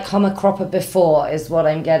she's like come a cropper before is what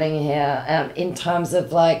I'm getting here, in terms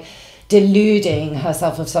of like deluding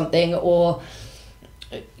herself of something, or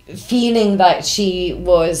feeling that she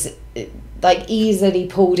was like easily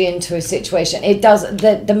pulled into a situation. It does,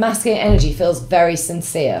 the masculine energy feels very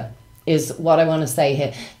sincere is what I want to say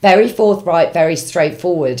here. Very forthright, very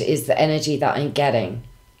straightforward is the energy that I'm getting.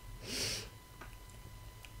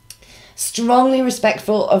 Strongly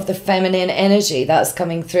respectful of the feminine energy that's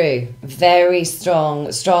coming through. Very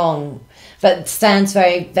strong, but stands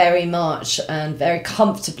very, very much and very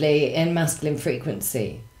comfortably in masculine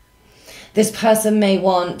frequency. This person may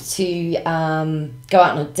want to go out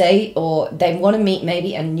on a date, or they want to meet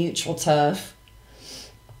maybe a neutral turf.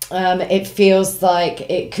 It feels like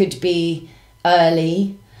it could be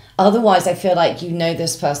early. Otherwise, I feel like you know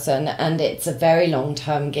this person and it's a very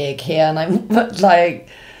long-term gig here. And I'm like,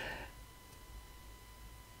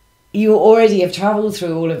 you already have traveled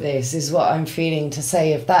through all of this is what I'm feeling to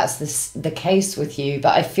say, if that's the case with you.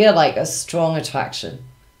 But I feel like a strong attraction.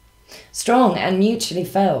 Strong and mutually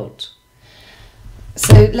felt.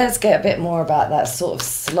 So let's get a bit more about that sort of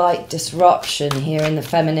slight disruption here in the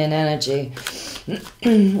feminine energy.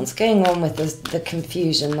 What's going on with the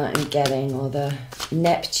confusion that I'm getting, or the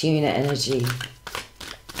Neptune energy?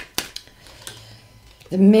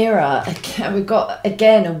 The Mirror, again, we've got,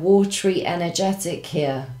 again, a watery energetic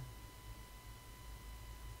here.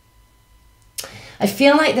 I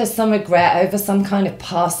feel like there's some regret over some kind of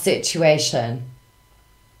past situation.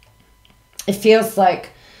 It feels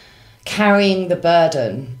like carrying the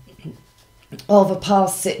burden of a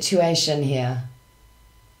past situation here.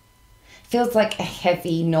 Feels like a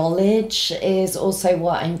heavy knowledge is also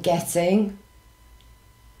what I'm getting.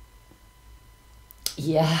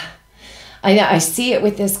 Yeah, I know, I see it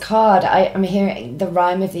with this card. I'm hearing the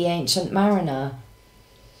rhyme of the Ancient Mariner.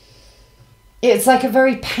 It's like a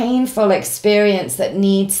very painful experience that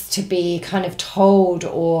needs to be kind of told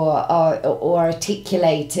or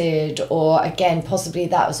articulated, or again, possibly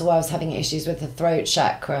that was why I was having issues with the throat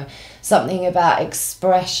chakra. Something about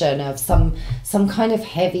expression of some kind of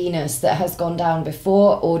heaviness that has gone down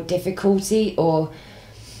before, or difficulty, or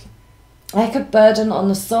like a burden on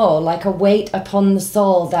the soul, like a weight upon the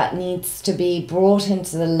soul that needs to be brought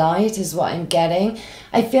into the light is what I'm getting.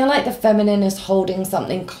 I feel like the feminine is holding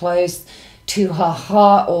something close to her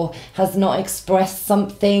heart, or has not expressed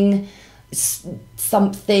something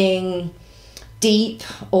deep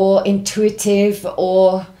or intuitive,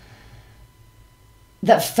 or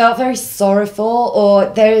that felt very sorrowful, or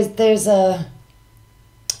there's a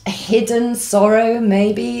hidden sorrow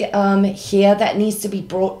maybe here that needs to be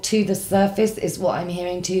brought to the surface is what I'm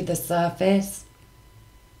hearing, to the surface.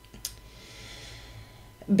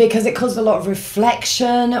 Because it caused a lot of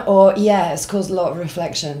reflection, or yeah, it's caused a lot of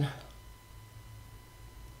reflection.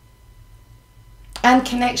 And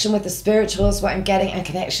connection with the spiritual is what I'm getting, and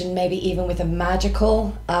connection maybe even with the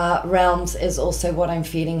magical realms is also what I'm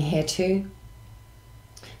feeling here too.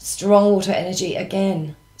 Strong water energy,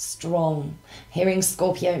 again, strong. Hearing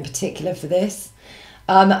Scorpio in particular for this.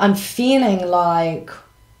 I'm feeling like,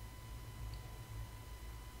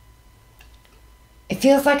 it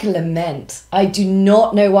feels like a lament. I do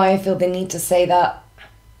not know why I feel the need to say that.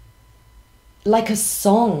 Like a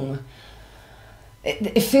song.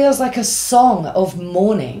 It feels like a song of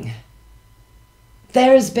mourning.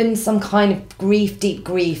 There has been some kind of grief, deep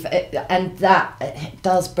grief, and that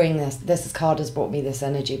does bring this. This card has brought me this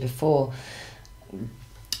energy before.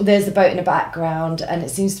 There's a boat in the background, and it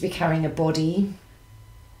seems to be carrying a body.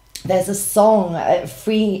 There's a song, a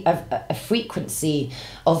frequency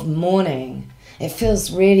of mourning. It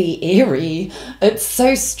feels really eerie. It's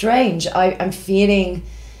so strange. I'm feeling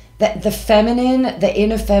that the feminine, the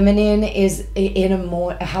inner feminine, is in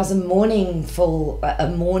has a mourningful, a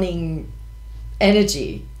mourning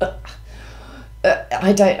energy.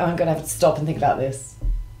 I'm gonna have to stop and think about this.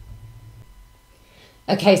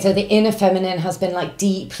 Okay, so the inner feminine has been like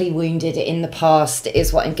deeply wounded in the past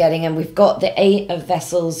is what I'm getting, and we've got the 8 of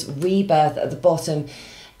Vessels rebirth at the bottom,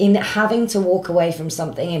 in having to walk away from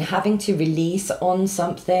something, in having to release on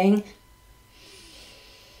something.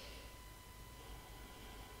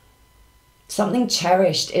 Something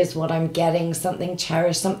cherished is what I'm getting. Something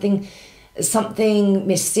cherished, something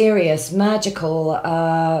mysterious, magical,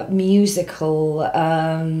 musical.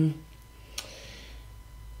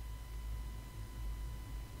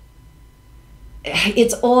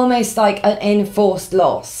 It's almost like an enforced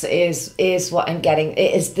loss is what I'm getting.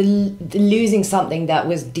 It is the losing something that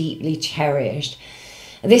was deeply cherished.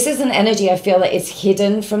 This is an energy I feel that is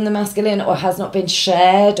hidden from the masculine or has not been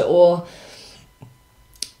shared, or...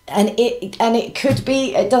 And it could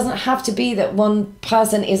be, it doesn't have to be that one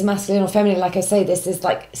person is masculine or feminine. Like I say, this is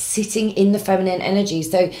like sitting in the feminine energy.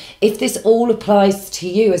 So if this all applies to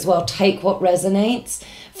you as well, take what resonates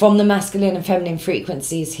from the masculine and feminine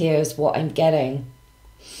frequencies here is what I'm getting.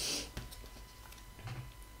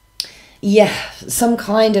 Yeah, some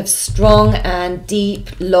kind of strong and deep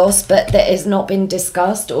loss, but that has not been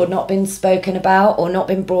discussed or not been spoken about or not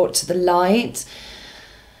been brought to the light.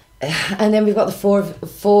 And then we've got the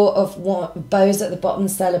four of bows at the bottom,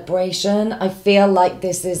 celebration. I feel like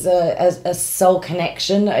this is a soul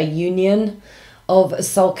connection, a union of a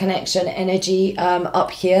soul connection energy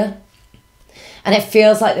up here. And it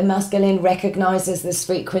feels like the masculine recognizes this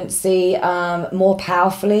frequency more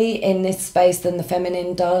powerfully in this space than the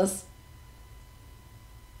feminine does.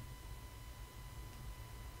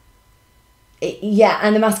 Yeah,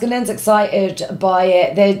 and the masculine's excited by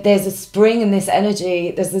it. There's a spring in this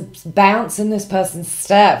energy. There's a bounce in this person's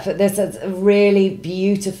step. There's a really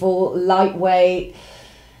beautiful, lightweight.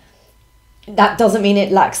 That doesn't mean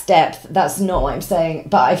it lacks depth. That's not what I'm saying.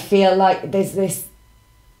 But I feel like there's this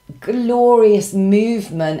glorious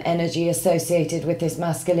movement energy associated with this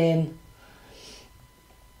masculine.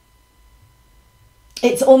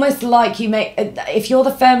 It's almost like if you're the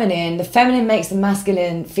feminine makes the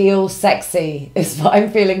masculine feel sexy, is what I'm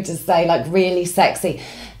feeling to say, like really sexy.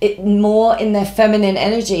 More in their feminine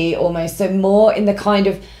energy almost, so more in the kind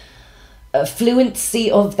of fluency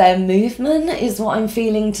of their movement is what I'm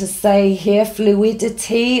feeling to say here,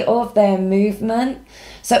 fluidity of their movement.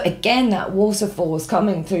 So again, that waterfall is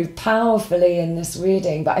coming through powerfully in this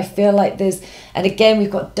reading, but I feel like there's, and again,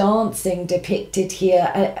 we've got dancing depicted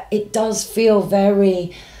here. It does feel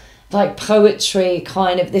very like poetry,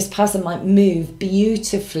 kind of, this person might move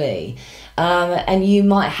beautifully, and you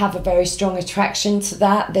might have a very strong attraction to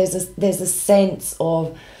that. There's a sense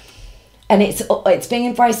of, and it's being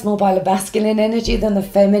embraced more by the masculine energy than the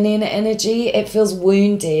feminine energy. It feels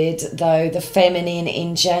wounded, though, the feminine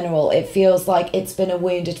in general. It feels like it's been a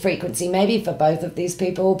wounded frequency, maybe for both of these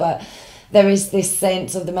people, but there is this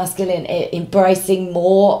sense of the masculine embracing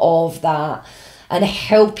more of that and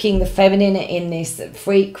helping the feminine in this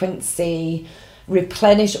frequency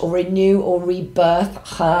replenish or renew or rebirth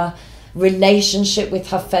her relationship with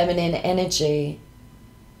her feminine energy.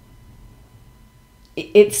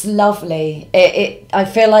 It's lovely. I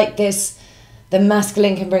feel like the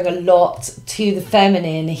masculine can bring a lot to the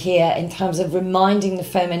feminine here in terms of reminding the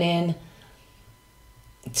feminine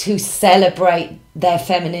to celebrate their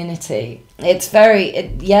femininity. It's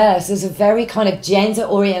a very kind of gender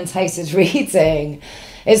orientated reading.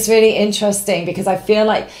 It's really interesting because I feel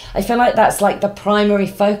like that's like the primary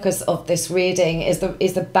focus of this reading is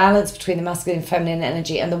the balance between the masculine and feminine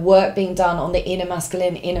energy and the work being done on the inner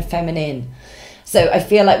masculine, inner feminine. So I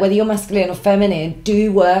feel like whether you're masculine or feminine,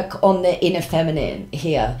 do work on the inner feminine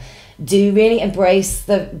here. do really embrace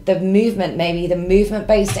the movement, maybe the movement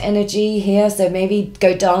based energy here. So maybe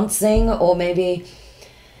go dancing, or maybe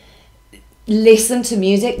listen to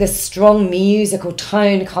music, the strong musical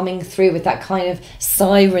tone coming through with that kind of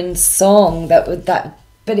siren song but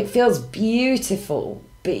it feels beautiful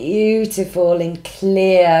and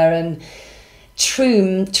clear and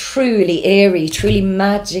truly eerie, truly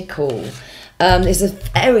magical. There's a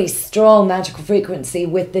very strong magical frequency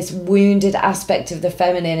with this wounded aspect of the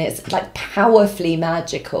feminine. It's like powerfully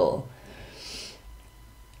magical.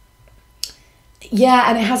 Yeah,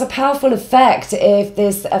 and it has a powerful effect if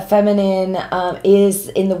this feminine is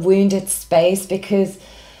in the wounded space, because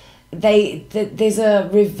there's a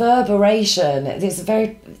reverberation. There's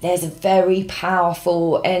a very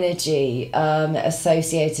powerful energy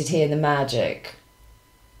associated here in the magic.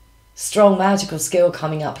 Strong magical skill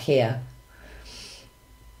coming up here.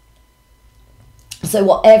 So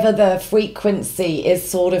whatever the frequency is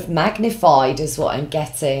sort of magnified is what I'm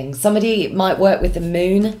getting. Somebody might work with the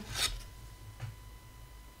moon.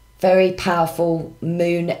 Very powerful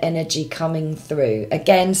moon energy coming through.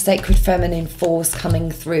 Again, sacred feminine force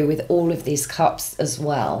coming through with all of these cups as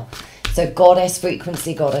well. So goddess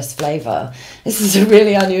frequency, goddess flavor. This is a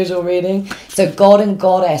really unusual reading. So God and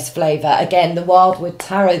goddess flavor. Again, the Wildwood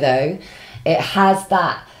Tarot though, it has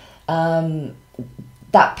that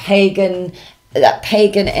that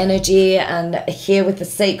pagan energy, and here with the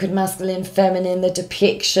sacred masculine feminine, the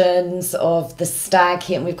depictions of the stag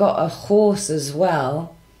here, and we've got a horse as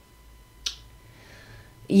well.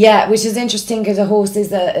 Yeah, which is interesting because a horse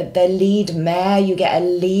is the lead mare. You get a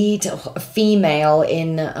lead female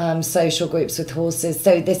in social groups with horses.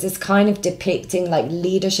 So this is kind of depicting like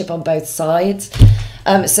leadership on both sides.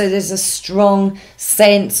 So there's a strong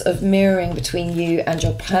sense of mirroring between you and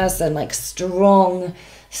your person, like strong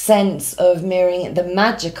sense of mirroring the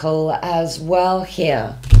magical as well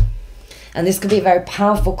here. And this could be a very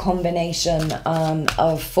powerful combination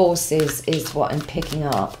of forces is what I'm picking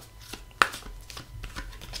up.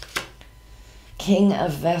 King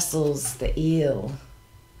of Vessels, the eel.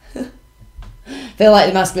 Feel like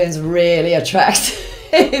the masculine's really attracted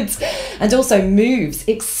and also moves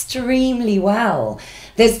extremely well.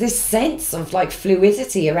 There's this sense of like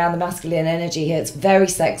fluidity around the masculine energy here. It's very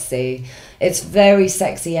sexy. It's very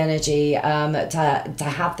sexy energy to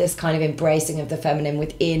have this kind of embracing of the feminine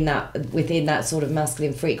within that sort of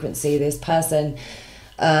masculine frequency. This person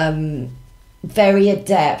very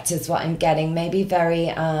adept is what I'm getting. Maybe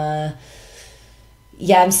very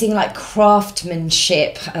yeah, I'm seeing like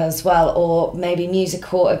craftsmanship as well, or maybe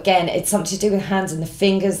musical. Again, it's something to do with hands and the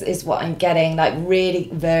fingers is what I'm getting, like really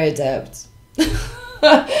very adept.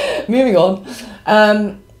 Moving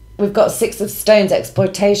on. We've got Six of Stones,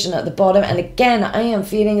 exploitation at the bottom. And again, I am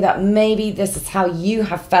feeling that maybe this is how you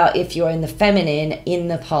have felt if you're in the feminine in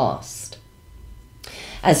the past.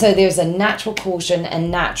 And so there's a natural caution and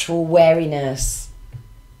natural wariness.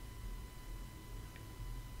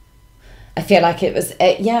 I feel like it was,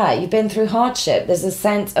 yeah, you've been through hardship. There's a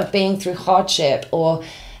sense of being through hardship or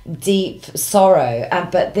deep sorrow.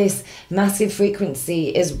 But this massive frequency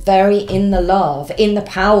is very in the love, in the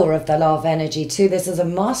power of the love energy too. This is a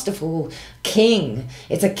masterful king.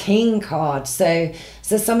 It's a king card. So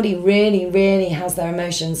somebody really, really has their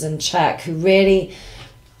emotions in check, who really,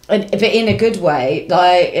 but in a good way,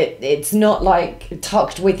 like it's not like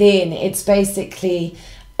tucked within. It's basically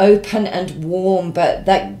open and warm, but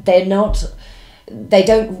that they're not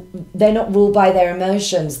ruled by their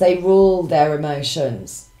emotions. They rule their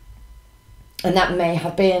emotions, and that may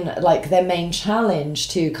have been like their main challenge,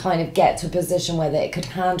 to kind of get to a position where they could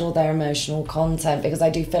handle their emotional content. Because I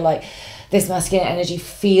do feel like this masculine energy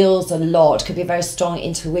feels a lot, could be a very strong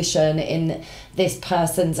intuition in this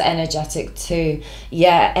person's energetic too.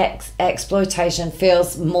 Yeah, exploitation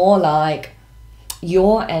feels more like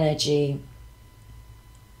your energy.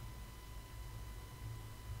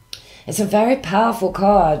 It's a very powerful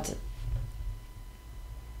card.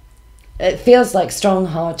 It feels like strong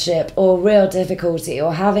hardship or real difficulty,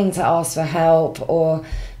 or having to ask for help, or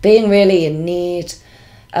being really in need,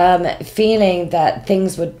 feeling that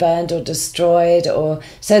things were burned or destroyed. Or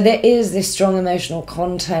so there is this strong emotional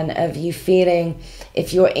content of you feeling,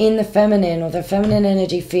 if you're in the feminine or the feminine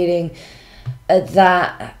energy, feeling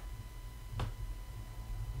that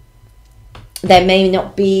they may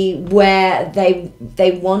not be where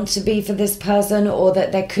they want to be for this person, or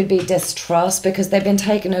that there could be distrust because they've been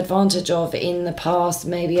taken advantage of in the past,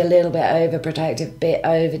 maybe a little bit overprotective, bit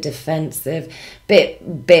over defensive, bit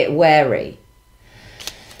wary.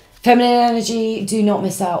 Feminine energy, do not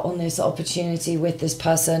miss out on this opportunity with this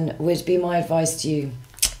person, would be my advice to you.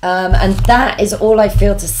 And that is all I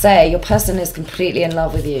feel to say. Your person is completely in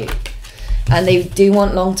love with you. and they do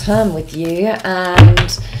want long term with you.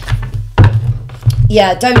 And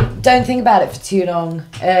yeah, don't think about it for too long,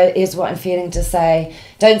 is what I'm feeling to say.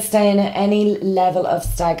 Don't stay in any level of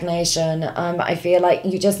stagnation. I feel like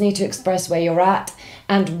you just need to express where you're at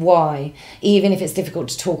and why, even if it's difficult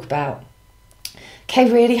to talk about. Okay,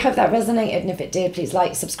 really hope that resonated, and if it did, please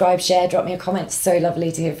like, subscribe, share, drop me a comment. It's so lovely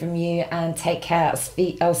to hear from you, and take care.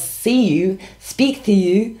 I'll speak to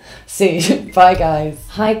you soon. Bye, guys.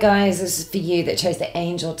 Hi, guys. This is for you that chose the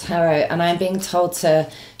Angel Tarot, and I'm being told to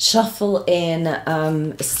shuffle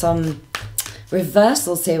in some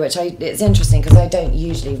reversals here, which it's interesting because I don't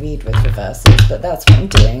usually read with reversals, but that's what I'm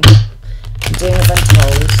doing. I'm doing as I'm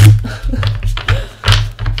told.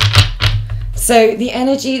 So the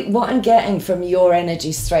energy, what I'm getting from your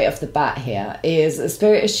energy straight off the bat here is the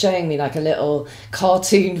Spirit is showing me like a little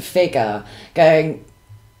cartoon figure going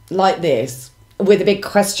like this with a big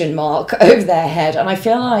question mark over their head. And I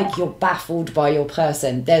feel like you're baffled by your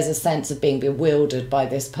person. There's a sense of being bewildered by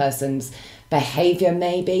this person's behavior,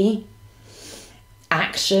 maybe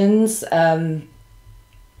actions. I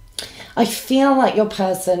feel like your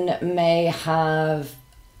person may have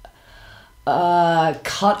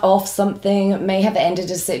cut off something, may have ended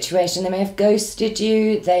a situation, they may have ghosted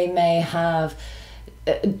you, they may have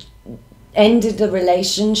ended the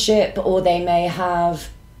relationship, or they may have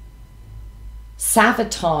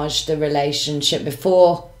sabotaged the relationship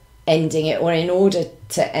before ending it, or in order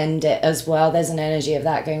to end it as well. There's an energy of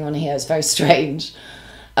that going on here. It's very strange.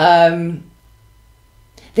 This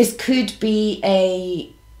could be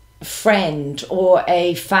a friend or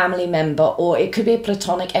a family member, or it could be a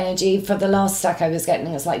platonic energy. For the last stack I was getting,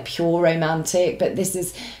 it's like pure romantic, but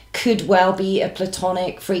this could well be a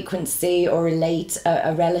platonic frequency, or relate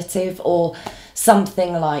a relative or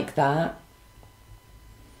something like that.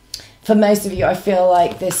 For most of you, I feel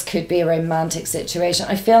like this could be a romantic situation.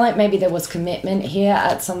 I feel like maybe there was commitment here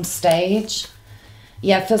at some stage.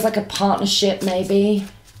 Yeah, it feels like a partnership maybe.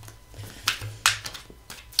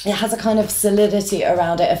 It has a kind of solidity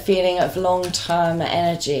around it, a feeling of long-term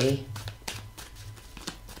energy.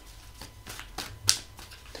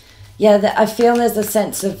 Yeah, I feel there's a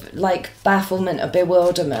sense of like bafflement or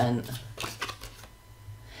bewilderment.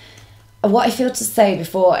 What I feel to say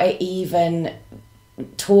before I even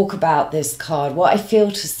talk about this card, what I feel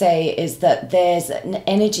to say is that there's an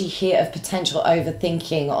energy here of potential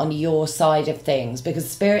overthinking on your side of things, because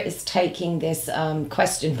Spirit is taking this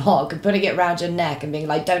question mark and putting it around your neck and being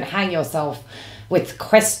like, don't hang yourself with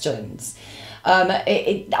questions.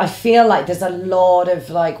 I feel like there's a lot of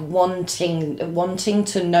like wanting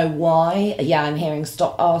to know why. Yeah, I'm hearing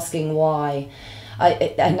stop asking why.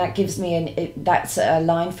 And that gives me that's a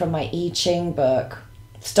line from my I Ching book.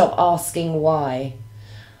 Stop asking why.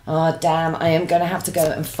 Oh, damn, I am going to have to go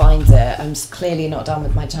and find it. I'm clearly not done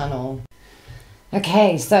with my channel.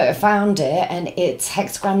 Okay, so I found it, and it's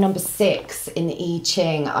hexagram number 6 in the I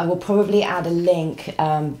Ching. I will probably add a link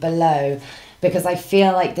below, because I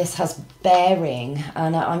feel like this has bearing,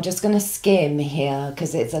 and I'm just going to skim here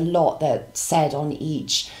because it's a lot that's said on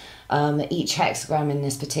each hexagram in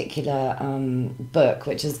this particular book,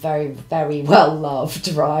 which is very, very well loved,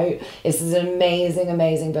 right? This is an amazing,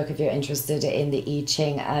 amazing book if you're interested in the I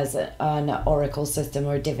Ching as an oracle system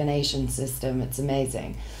or a divination system. It's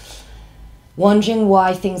amazing. Wondering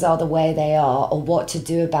why things are the way they are or what to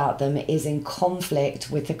do about them is in conflict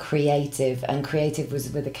with the creative, and creative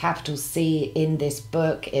was with a capital C in this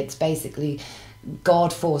book. It's basically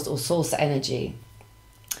God force or source energy.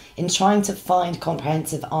 In trying to find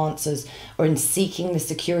comprehensive answers, or in seeking the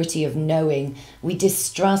security of knowing, we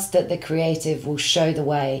distrust that the creative will show the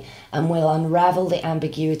way and will unravel the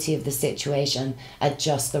ambiguity of the situation at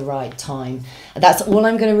just the right time. That's all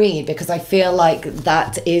I'm going to read, because I feel like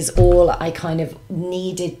that is all I kind of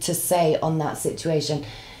needed to say on that situation.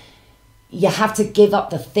 You have to give up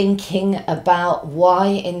the thinking about why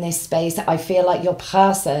in this space. I feel like your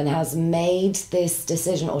person has made this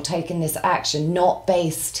decision or taken this action not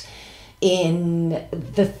based in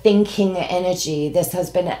the thinking energy. This has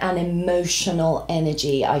been an emotional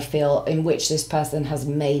energy, I feel, in which this person has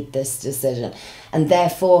made this decision. And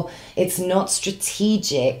therefore, it's not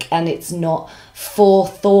strategic and it's not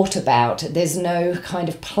forethought about. There's no kind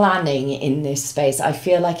of planning in this space. I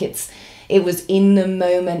feel like it was in the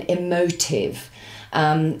moment emotive,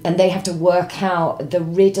 and they have to work out the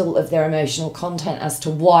riddle of their emotional content as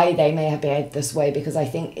to why they may have behaved this way, because I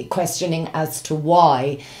think questioning as to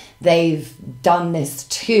why they've done this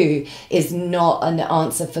too is not an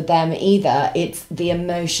answer for them either. It's the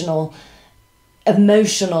emotional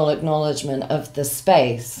acknowledgement of the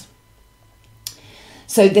space.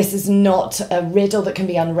 So this is not a riddle that can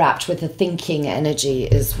be unwrapped with a thinking energy,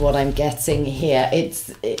 is what I'm getting here.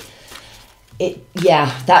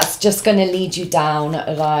 Yeah, that's just going to lead you down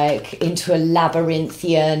like into a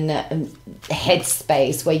labyrinthian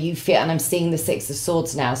headspace where you feel, and I'm seeing the Six of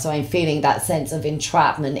Swords now, so I'm feeling that sense of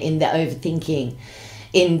entrapment in the overthinking,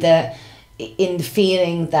 in the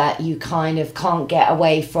feeling that you kind of can't get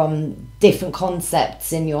away from different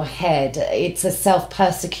concepts in your head. It's a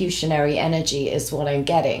self-persecutionary energy is what I'm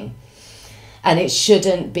getting. And it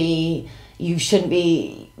shouldn't be, you shouldn't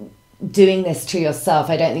be doing this to yourself.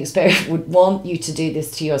 I don't think Spirit would want you to do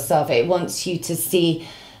this to yourself. It wants you to see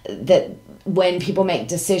that when people make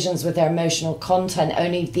decisions with their emotional content,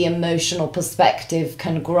 only the emotional perspective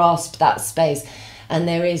can grasp that space. And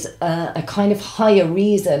there is a kind of higher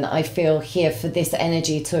reason, I feel, here for this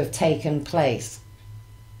energy to have taken place.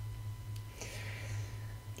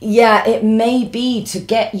 Yeah, it may be to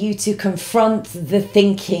get you to confront the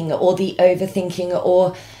thinking or the overthinking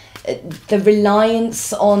or the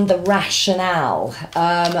reliance on the rationale,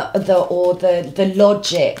 the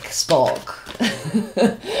logic, Spock.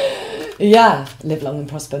 Yeah, live long and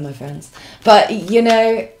prosper, my friends. But, you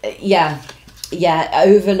know, yeah,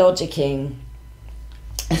 over-logicking.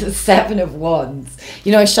 The Seven of Wands.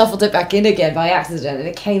 You know, I shuffled it back in again by accident and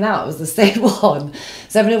it came out. It was the same one.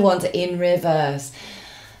 Seven of Wands in reverse.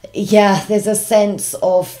 Yeah, there's a sense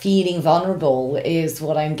of feeling vulnerable is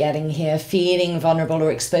what I'm getting here. Feeling vulnerable or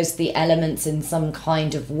exposed to the elements in some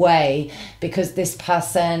kind of way because this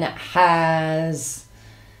person has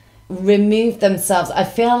removed themselves. I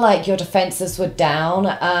feel like your defenses were down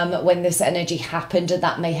when this energy happened, and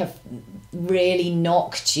that may have really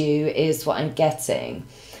knocked you is what I'm getting.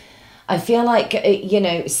 I feel like, you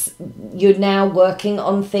know, you're now working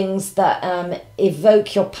on things that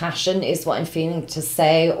evoke your passion is what I'm feeling to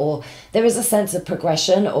say, or there is a sense of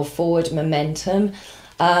progression or forward momentum.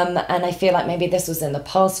 And I feel like maybe this was in the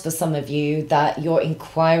past for some of you, that you're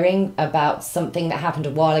inquiring about something that happened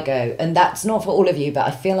a while ago. And that's not for all of you, but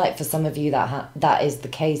I feel like for some of you that is the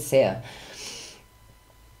case here.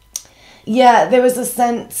 Yeah, there was a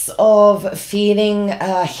sense of feeling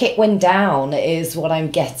hit when down is what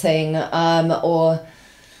I'm getting. Or,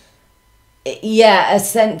 yeah, a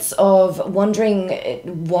sense of wondering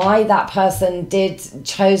why that person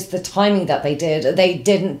chose the timing that they did. They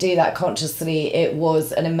didn't do that consciously. It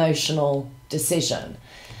was an emotional decision.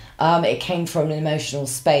 It came from an emotional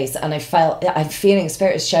space. And I'm feeling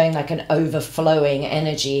Spirit is showing like an overflowing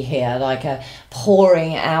energy here, like a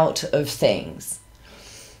pouring out of things.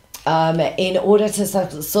 In order to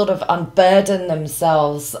sort of unburden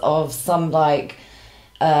themselves of some like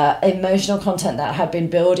emotional content that had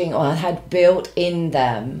been building or had built in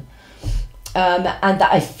them. And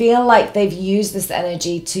that I feel like they've used this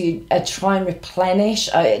energy to try and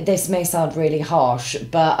replenish. This may sound really harsh,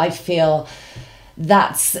 but I feel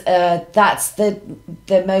that's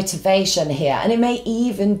the motivation here. And it may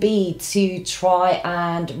even be to try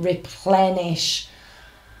and replenish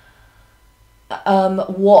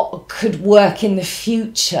what could work in the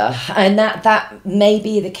future, and that may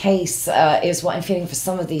be the case is what I'm feeling for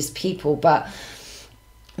some of these people. But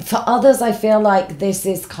for others, I feel like this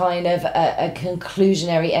is kind of a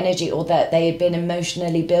conclusionary energy, or that they had been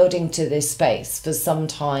emotionally building to this space for some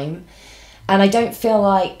time, and I don't feel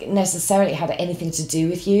like necessarily it had anything to do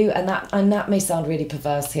with you. And that may sound really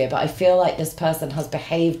perverse here, but I feel like this person has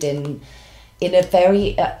behaved in a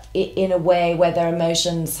very in a way where their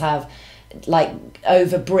emotions have like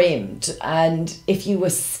overbrimmed, and if you were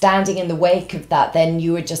standing in the wake of that, then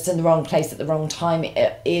you were just in the wrong place at the wrong time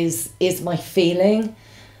is my feeling.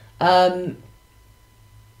 But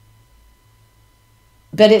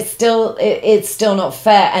it's still not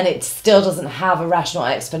fair, and it still doesn't have a rational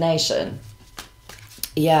explanation.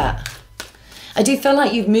 Yeah, I do feel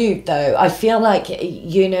like you've moved though. I feel like,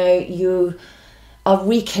 you know, you are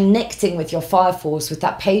reconnecting with your fire force with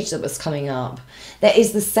that page that was coming up. There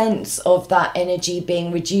is the sense of that energy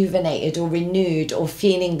being rejuvenated or renewed, or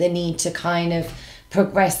feeling the need to kind of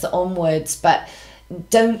progress onwards. But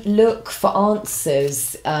don't look for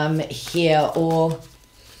answers here,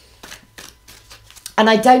 and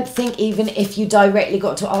I don't think even if you directly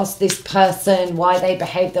got to ask this person why they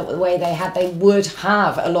behaved the way they had, they would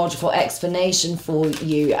have a logical explanation for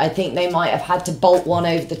you. I think they might have had to bolt one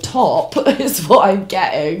over the top is what I'm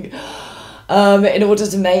getting, in order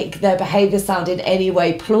to make their behaviour sound in any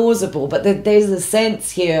way plausible. But there's a sense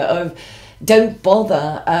here of don't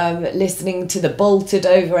bother listening to the bolted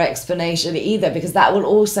over explanation either, because that will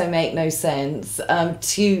also make no sense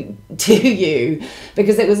to you,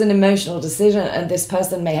 because it was an emotional decision, and this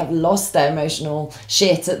person may have lost their emotional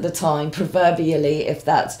shit at the time, proverbially, if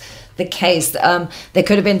that's the case. There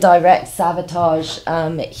could have been direct sabotage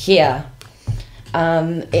here.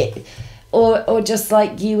 Or just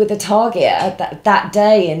like you were the target at that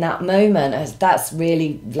day in that moment. That's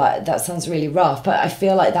really, like, that sounds really rough, but I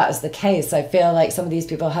feel like that is the case. I feel like some of these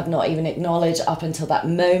people have not even acknowledged up until that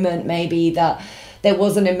moment maybe that there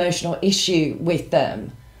was an emotional issue with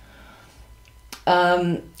them.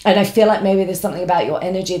 And I feel like maybe there's something about your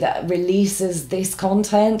energy that releases this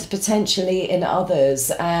content potentially in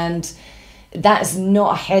others, and that's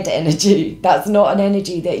not a head energy. That's not an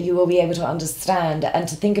energy that you will be able to understand and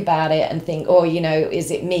to think about it and think, oh, you know,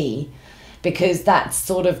 is it me? Because that's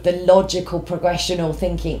sort of the logical progression or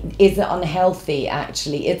thinking. Is it unhealthy?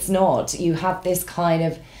 Actually, it's not. You have this kind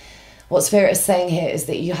of, what Spirit is saying here is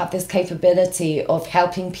that you have this capability of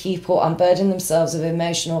helping people unburden themselves of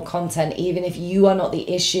emotional content, even if you are not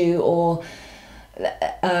the issue, or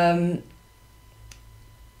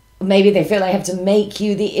maybe they feel they have to make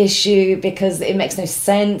you the issue because it makes no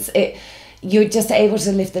sense. You're just able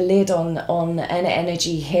to lift the lid on an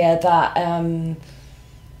energy here that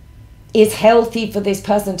is healthy for this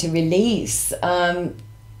person to release.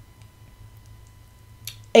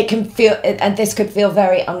 It can feel, and this could feel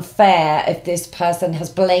very unfair if this person has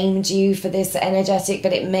blamed you for this energetic,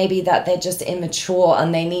 but it may be that they're just immature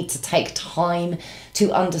and they need to take time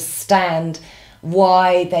to understand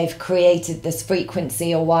why they've created this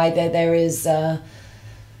frequency, or why there is that's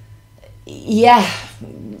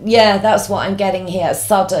what I'm getting here.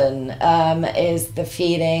 Sudden is the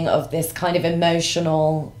feeling of this kind of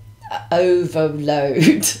emotional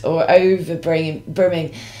overload or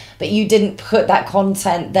brimming, but you didn't put that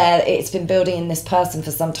content there. It's been building in this person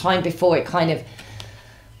for some time before it kind of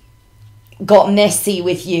got messy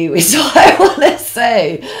with you, is what I want to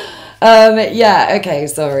say. Yeah, okay,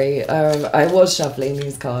 sorry. I was shuffling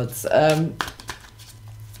these cards.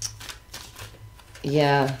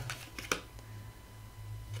 Yeah.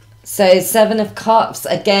 So 7 of Cups,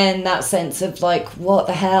 again, that sense of like, what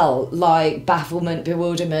the hell? Like bafflement,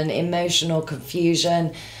 bewilderment, emotional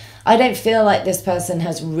confusion. I don't feel like this person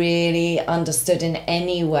has really understood in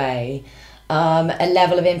any way a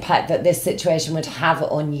level of impact that this situation would have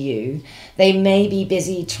on you. They may be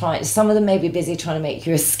busy some of them may be busy trying to make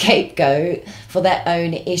you a scapegoat for their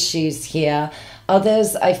own issues here.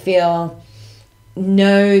 Others, I feel,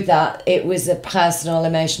 know that it was a personal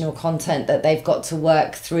emotional content that they've got to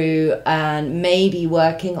work through, and maybe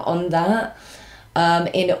working on that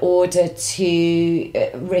in order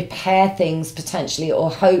to repair things potentially,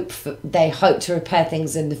 or they hope to repair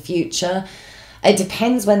things in the future. It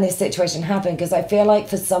depends when this situation happened, because I feel like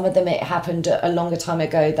for some of them it happened a longer time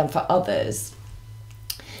ago than for others.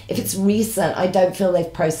 If it's recent, I don't feel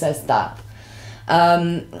they've processed that.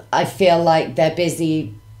 I feel like they're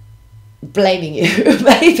busy blaming you,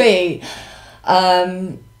 maybe.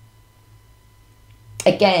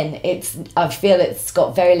 Again, I feel it's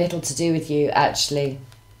got very little to do with you, actually.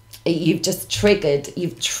 You've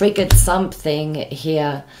triggered something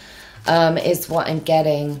here, is what I'm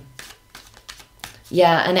getting.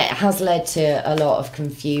 Yeah, and it has led to a lot of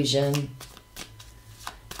confusion.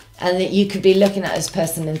 And that you could be looking at this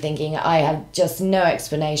person and thinking, I have just no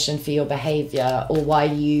explanation for your behavior, or why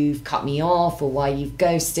you've cut me off, or why you've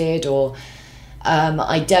ghosted, or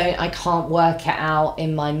I can't work it out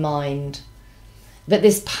in my mind. But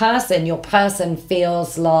this person, your person,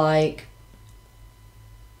 feels like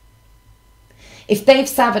if they've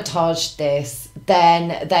sabotaged this,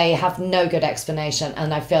 then they have no good explanation,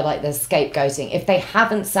 and I feel like they're scapegoating. If they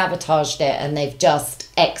haven't sabotaged it and they've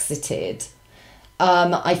just exited,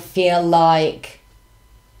 I feel like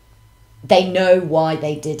they know why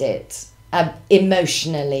they did it.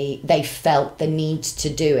 Emotionally, they felt the need to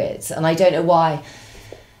do it. And I don't know why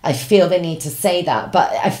I feel the need to say that,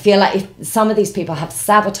 but I feel like if some of these people have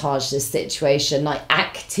sabotaged this situation, like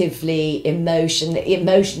actively,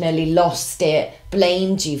 emotionally lost it,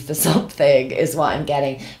 blamed you for something, is what I'm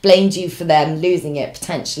getting. Blamed you for them losing it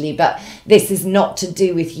potentially, but this is not to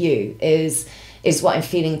do with you, is what I'm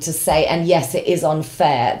feeling to say. And yes, it is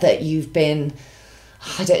unfair that you've been,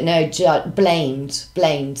 I don't know, blamed,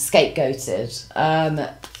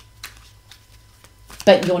 scapegoated.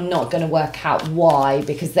 But you're not going to work out why,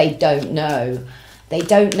 because they don't know. They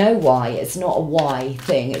don't know why. It's not a why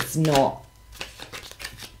thing. It's not.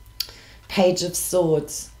 Page of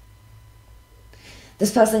Swords.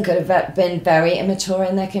 This person could have been very immature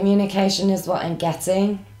in their communication, is what I'm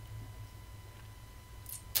getting.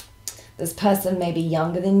 This person may be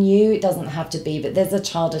younger than you. It doesn't have to be, but there's a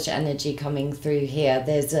childish energy coming through here.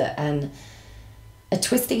 There's a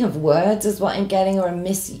twisting of words is what I'm getting, or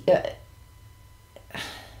a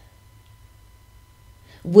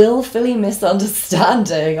willfully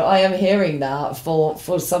misunderstanding. I am hearing that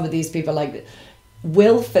for some of these people, like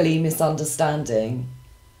willfully misunderstanding.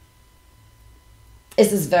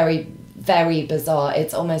 This is very, very bizarre.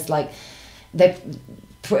 It's almost like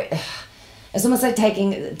it's almost like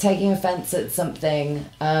taking offense at something,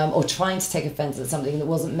 or trying to take offense at something that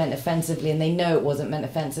wasn't meant offensively, and they know it wasn't meant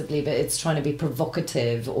offensively, but it's trying to be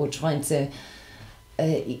provocative, or trying to,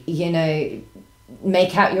 you know,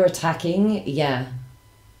 make out you're attacking. Yeah.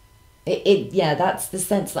 Yeah, that's the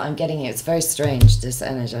sense that I'm getting here. It's very strange, this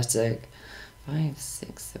energetic. 5,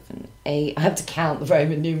 6, 7, 8. I have to count the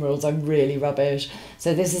Roman numerals. I'm really rubbish.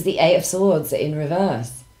 So this is the 8 of Swords in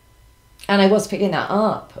reverse. And I was picking that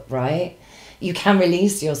up, right? You can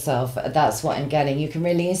release yourself. That's what I'm getting. You can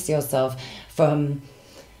release yourself from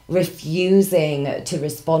refusing to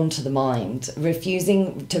respond to the mind,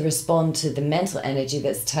 refusing to respond to the mental energy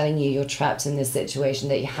that's telling you you're trapped in this situation,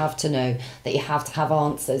 that you have to know, that you have to have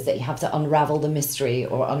answers, that you have to unravel the mystery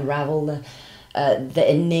or unravel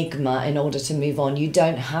the enigma in order to move on. You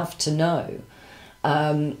don't have to know.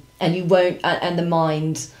 And you won't, and the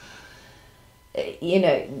mind, you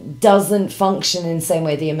know, doesn't function in the same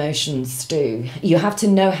way the emotions do. You have to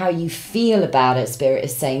know how you feel about it, Spirit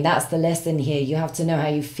is saying. That's the lesson here. You have to know how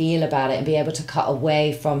you feel about it and be able to cut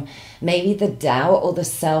away from maybe the doubt or the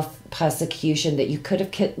self-persecution that you could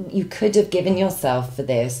have given yourself for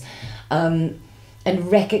this, and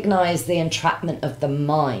recognize the entrapment of the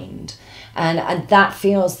mind. And that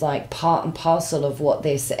feels like part and parcel of what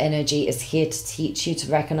this energy is here to teach you, to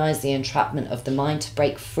recognize the entrapment of the mind, to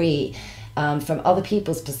break free from other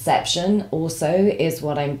people's perception also is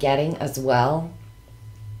what I'm getting as well.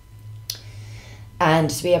 And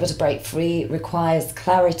to be able to break free requires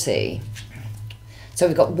clarity. So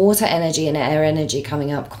we've got water energy and air energy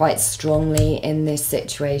coming up quite strongly in this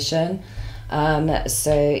situation.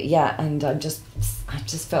 So yeah, and I just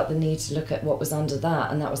felt the need to look at what was under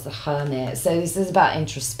that, and that was the Hermit. So this is about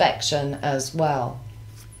introspection as well.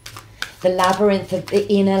 The labyrinth, the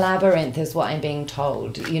inner labyrinth is what I'm being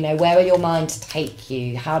told. You know, where will your mind take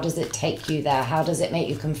you? How does it take you there? How does it make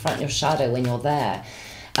you confront your shadow when you're there?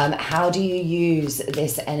 How do you use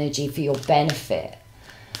this energy for your benefit?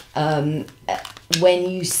 When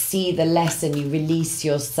you see the lesson, you release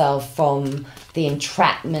yourself from the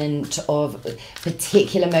entrapment of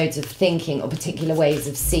particular modes of thinking or particular ways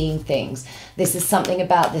of seeing things. This is something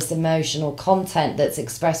about this emotional content that's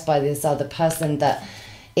expressed by this other person that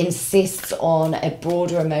insists on a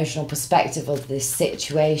broader emotional perspective of this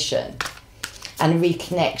situation and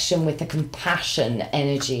reconnection with the compassion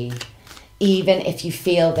energy, even if you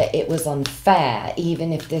feel that it was unfair,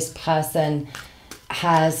 even if this person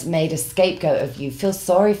has made a scapegoat of you. Feel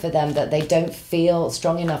sorry for them that they don't feel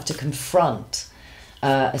strong enough to confront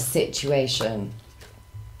a situation.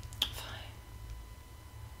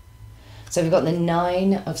 So we've got the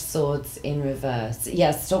 9 of Swords in reverse.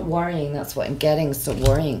 Yeah, stop worrying. That's what I'm getting. Stop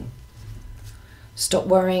worrying. Stop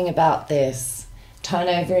worrying about this. Turn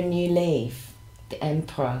over a new leaf. The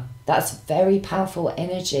Emperor. That's very powerful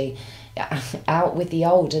energy. Out with the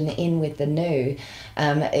old and in with the new.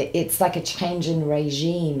 It's like a change in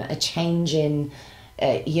regime, a change in,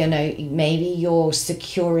 you know, maybe your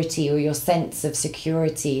security or your sense of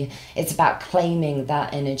security. It's about claiming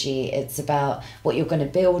that energy. It's about what you're going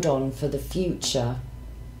to build on for the future.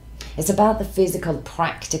 It's about the physical,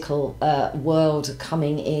 practical world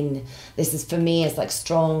coming in. This is, for me, it's like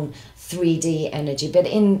strong 3D energy, but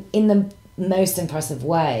in the most impressive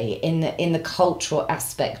way, in the cultural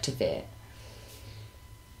aspect of it.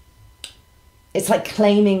 It's like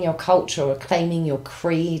claiming your culture or claiming your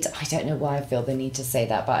creed. I don't know why I feel the need to say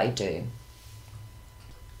that, but I do.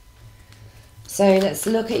 So let's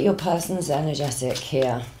look at your person's energetic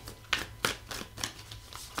here.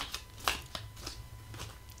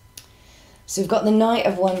 So we've got the Knight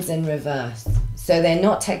of Wands in reverse. So they're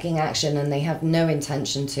not taking action and they have no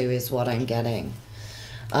intention to, is what I'm getting.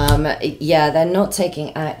 Yeah, they're not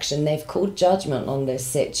taking action. They've called judgment on this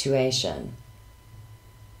situation.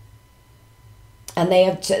 And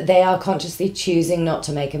they are consciously choosing not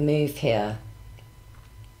to make a move here.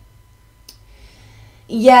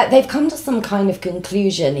 Yeah, they've come to some kind of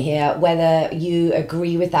conclusion here, whether you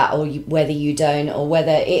agree with that or whether you don't, or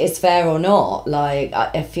whether it is fair or not. Like,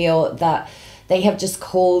 I feel that they have just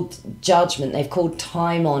called judgment. They've called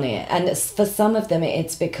time on it. And for some of them,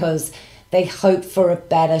 it's because they hope for a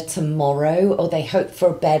better tomorrow, or they hope for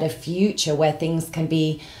a better future where things can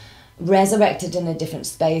be resurrected in a different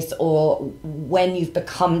space, or when you've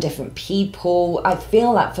become different people. I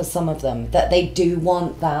feel that for some of them, that they do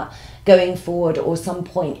want that going forward, or some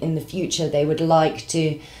point in the future they would like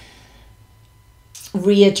to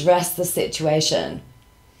readdress the situation.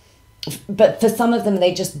 But for some of them,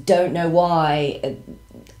 they just don't know why.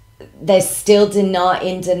 They're still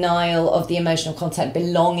in denial of the emotional content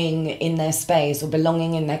belonging in their space or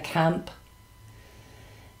belonging in their camp.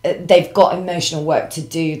 They've got emotional work to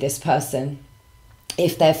do, this person,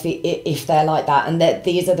 if they're like that, and that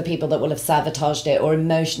these are the people that will have sabotaged it or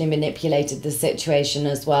emotionally manipulated the situation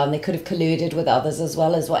as well, and they could have colluded with others as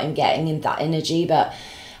well, as what I'm getting in that energy. But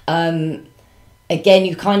again,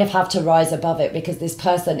 you kind of have to rise above it, because this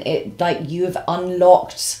person, you have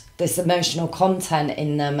unlocked this emotional content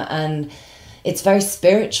in them, and it's very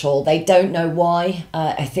spiritual. They don't know why.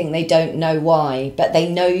 I think they don't know why, but they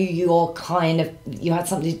know you had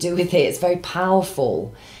something to do with it. It's very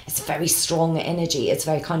powerful. It's a very strong energy. It's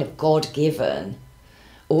very kind of God-given,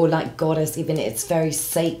 or like God has given it. It's very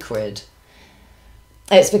sacred.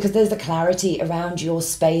 It's because there's the clarity around your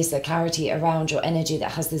space, the clarity around your energy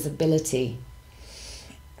that has this ability.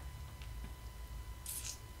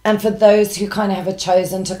 And for those who kind of have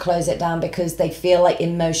chosen to close it down because they feel like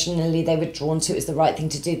emotionally they were drawn to it as the right thing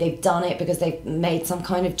to do, they've done it because they've made some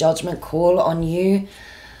kind of judgment call on you.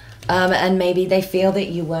 And maybe they feel that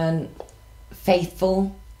you weren't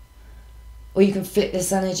faithful. Or you can flip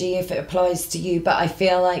this energy if it applies to you. But I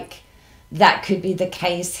feel like that could be the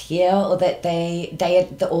case here, or that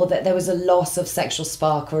or that there was a loss of sexual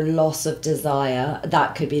spark or a loss of desire.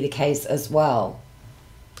 That could be the case as well.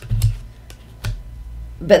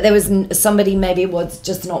 But there was somebody maybe was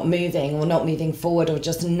just not moving, or not moving forward, or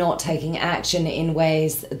just not taking action in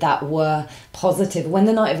ways that were positive. When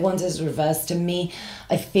the Knight of Wands is reversed, to me,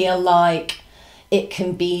 I feel like it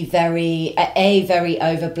can be very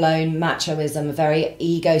overblown machoism, a very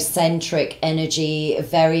egocentric energy, a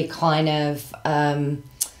very kind of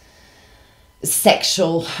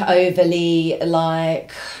sexual, overly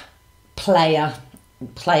like player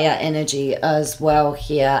energy as well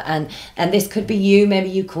here, and this could be you. Maybe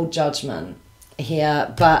you call judgment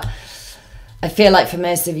here, but I feel like for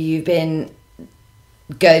most of you, you've been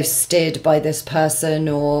ghosted by this person,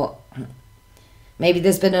 or maybe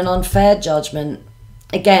there's been an unfair judgment.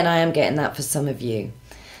 Again, I am getting that for some of you.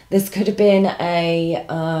 This could have been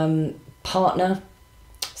a partner.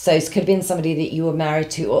 So this could have been somebody that you were married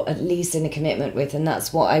to, or at least in a commitment with, and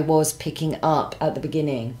that's what I was picking up at the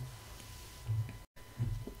beginning.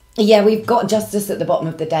 Yeah, we've got Justice at the bottom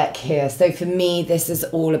of the deck here. So for me, this is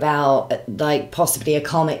all about like possibly a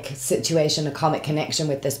karmic situation, a karmic connection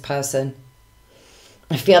with this person.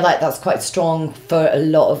 I feel like that's quite strong for a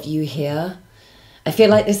lot of you here. I feel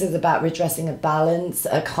like this is about redressing a balance,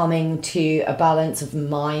 coming to a balance of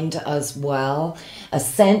mind as well. A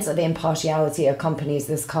sense of impartiality accompanies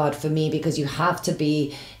this card for me, because you have to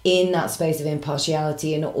be in that space of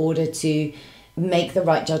impartiality in order to make the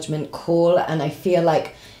right judgment call. And I feel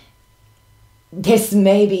like this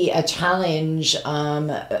may be a challenge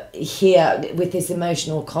here with this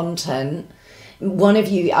emotional content. One of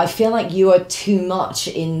you, I feel like you are too much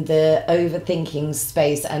in the overthinking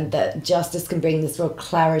space, and that Justice can bring this real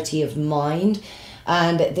clarity of mind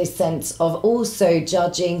and this sense of also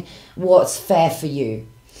judging what's fair for you,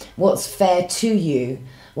 what's fair to you,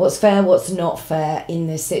 what's fair, what's not fair in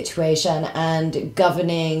this situation, and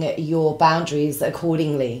governing your boundaries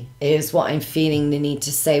accordingly is what I'm feeling the need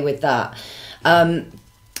to say with that. And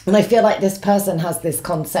I feel like this person has this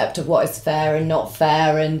concept of what is fair and not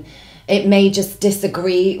fair, and it may just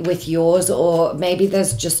disagree with yours, or maybe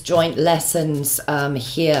there's just joint lessons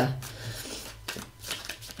here.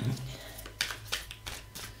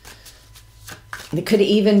 It could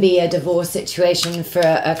even be a divorce situation for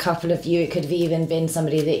a couple of you. It could have even been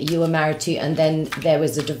somebody that you were married to and then there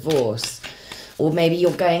was a divorce. Or maybe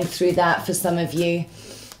you're going through that for some of you.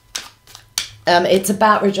 It's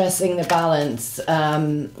about redressing the balance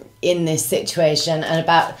in this situation, and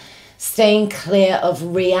about staying clear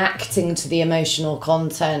of reacting to the emotional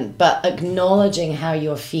content, but acknowledging how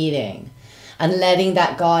you're feeling and letting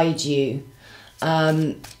that guide you.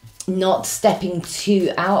 Not stepping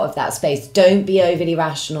too out of that space. Don't be overly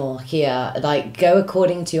rational here. Like, go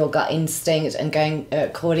according to your gut instinct and going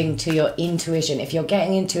according to your intuition. If you're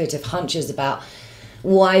getting intuitive hunches about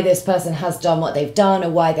why this person has done what they've done, or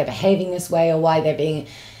why they're behaving this way, or why they're being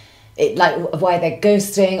why they're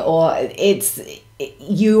ghosting, or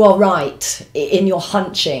you are right in your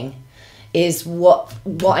hunching, is what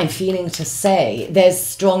I'm feeling to say. There's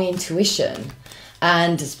strong intuition,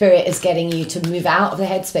 and Spirit is getting you to move out of the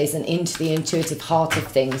headspace and into the intuitive heart of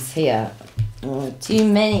things here. Oh, too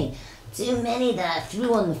many Too many that I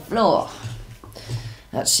threw on the floor.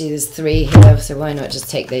 Actually, there's 3 here, so why not just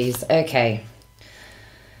take these? Okay.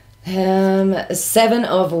 7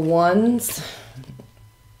 of Wands.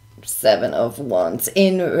 7 of Wands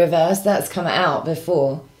in reverse. That's come out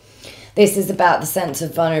before. This is about the sense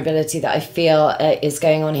of vulnerability that I feel is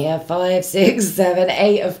going on here. 5, 6, 7,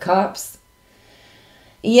 8 of Cups.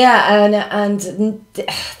 Yeah, and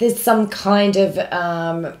there's some kind of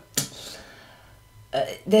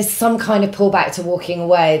pullback to walking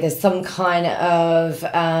away. There's some kind of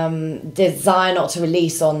desire not to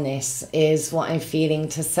release on this is what I'm feeling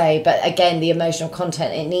to say. But again, the emotional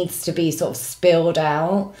content, it needs to be sort of spilled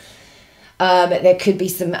out. There could be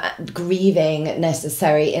some grieving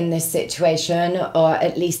necessary in this situation, or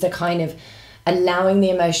at least a kind of allowing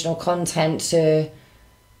the emotional content to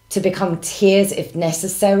become tears if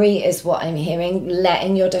necessary is what I'm hearing.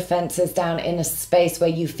 Letting your defenses down in a space where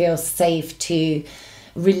you feel safe to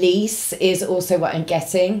release is also what I'm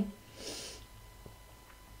getting.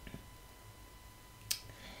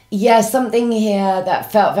 Yeah, something here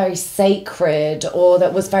that felt very sacred, or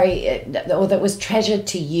that was treasured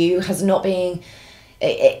to you, has not been.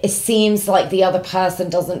 It seems like the other person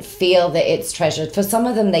doesn't feel that it's treasured. For some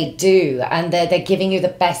of them, they do, and they're giving you the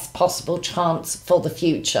best possible chance for the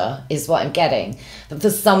future, is what I'm getting. But for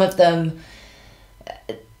some of them,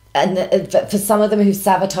 for some of them who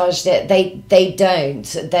sabotaged it, they don't.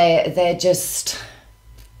 They're just.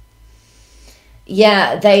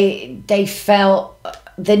 Yeah, they felt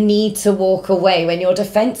the need to walk away when your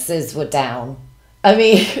defenses were down. I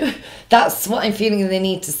mean, that's what I'm feeling they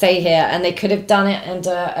need to say here. And they could have done it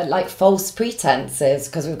under like false pretenses,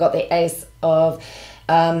 because we've got the Ace of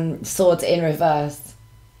Swords in reverse.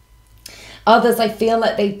 Others, I feel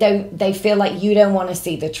like they feel like you don't want to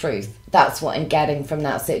see the truth. That's what I'm getting from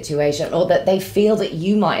that situation. Or that they feel that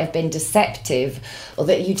you might have been deceptive, or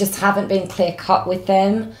that you just haven't been clear cut with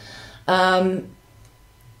them.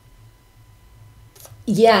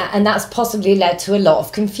 Yeah, and that's possibly led to a lot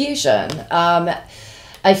of confusion.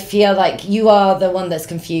 I feel like you are the one that's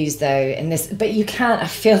confused though in this, but you can't, I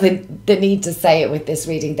feel the need to say it with this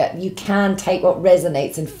reading, that you can take what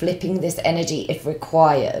resonates and flipping this energy if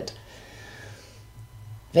required.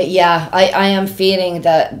 But yeah, I am feeling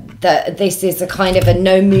that this is a kind of a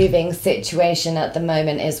no moving situation at the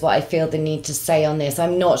moment is what I feel the need to say on this.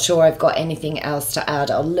 I'm not sure I've got anything else to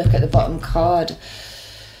add. I'll look at the bottom card.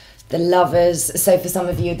 The Lovers. So for some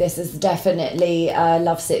of you, this is definitely a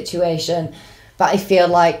love situation. But I feel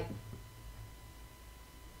like,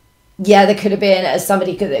 yeah, there could have been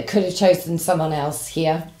somebody that could have chosen someone else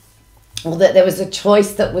here. Or that there was a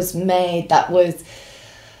choice that was made that was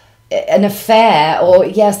an affair. Or,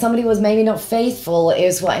 yeah, somebody was maybe not faithful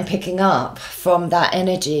is what I'm picking up from that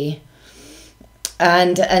energy.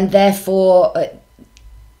 And therefore,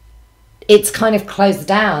 it's kind of closed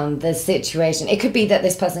down the situation. It could be that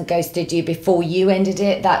this person ghosted you before you ended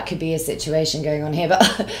it. That could be a situation going on here.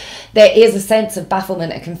 But there is a sense of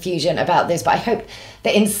bafflement and confusion about this. But I hope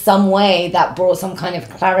that in some way that brought some kind of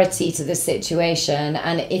clarity to the situation.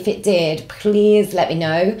 And if it did, please let me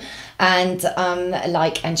know. And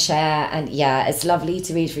like and share. And yeah, it's lovely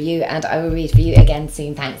to read for you. And I will read for you again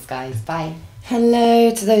soon. Thanks, guys. Bye.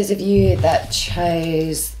 Hello to those of you that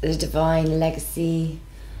chose the Divine Legacy.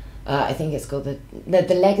 I think it's called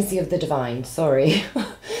the Legacy of the Divine. Sorry.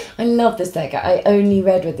 I love this deck. I only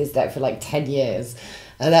read with this deck for like 10 years.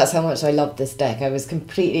 That's how much I loved this deck. I was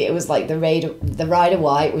completely, it was like the Rider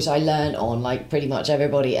White, which I learned on like pretty much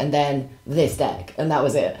everybody, and then this deck, and that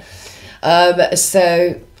was it.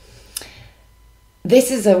 So this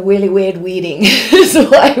is a really weird reading, is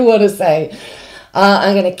what I want to say.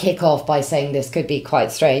 I'm going to kick off by saying this could be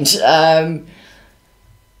quite strange.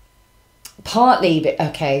 Partly, but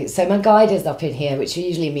okay, so my guide is up in here, which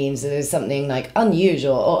usually means there's something like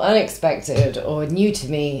unusual or unexpected or new to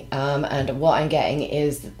me. And what I'm getting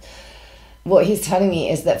is, what he's telling me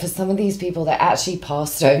is that for some of these people, they're actually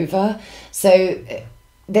passed over. So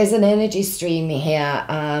there's an energy stream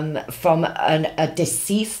here from a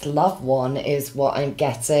deceased loved one is what I'm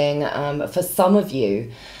getting for some of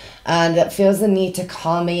you. And that feels the need to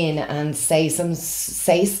come in and say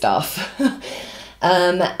stuff.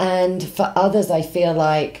 And for others, I feel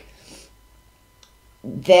like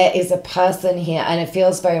there is a person here, and it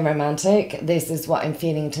feels very romantic. This is what I'm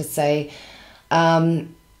feeling to say.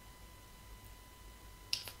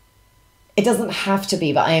 It doesn't have to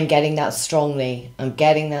be, but I am getting that strongly. I'm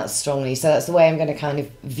getting that strongly. So that's the way I'm going to kind of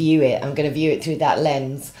view it. I'm going to view it through that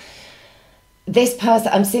lens. This person,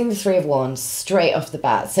 I'm seeing the Three of Wands straight off the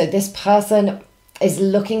bat. So this person is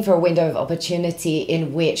looking for a window of opportunity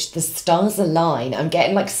in which the stars align. I'm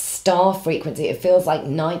getting like star frequency. It feels like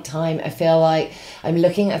nighttime. I feel like I'm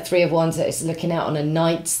looking at Three of Wands. It's looking out on a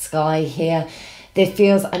night sky here.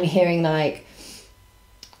 I'm hearing like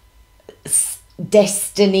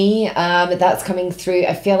destiny that's coming through.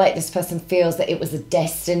 I feel like this person feels that it was a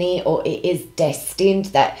destiny, or it is destined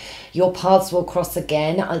that your paths will cross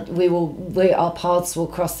again. Our paths will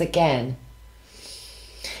cross again.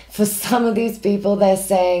 For some of these people, they're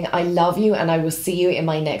saying, I love you and I will see you in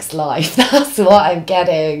my next life. That's what I'm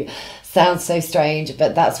getting. Sounds so strange,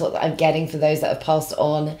 but that's what I'm getting for those that have passed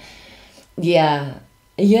on. Yeah.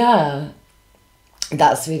 That's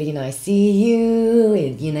really nice. See you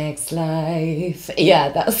in your next life. Yeah,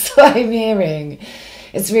 that's what I'm hearing.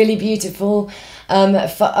 It's really beautiful.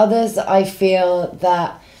 For others, I feel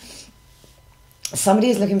that somebody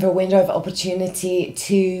is looking for a window of opportunity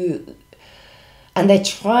to... And they're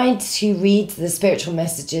trying to read the spiritual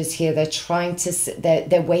messages here.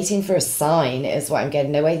 They're waiting for a sign, is what I'm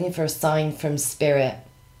getting. They're waiting for a sign from spirit.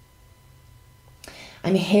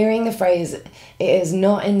 I'm hearing the phrase, it is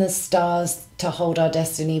not in the stars to hold our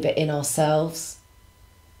destiny, but in ourselves.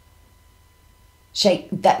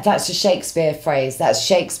 That's a Shakespeare phrase. That's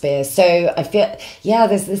Shakespeare. So I feel, yeah,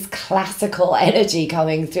 there's this classical energy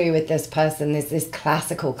coming through with this person. There's this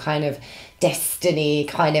classical kind of destiny,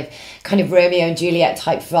 kind of Romeo and Juliet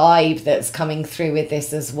type vibe that's coming through with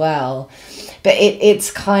this as well. But it's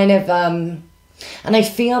kind of and I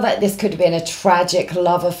feel that this could have been a tragic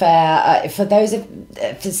love affair. For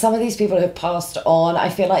some of these people who have passed on, I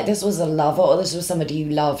feel like this was a lover, or this was somebody you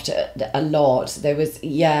loved a lot. There was,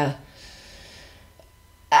 yeah.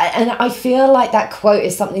 And I feel like that quote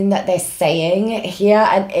is something that they're saying here.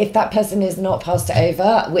 And if that person is not passed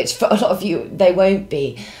over, which for a lot of you, they won't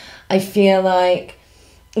be, I feel like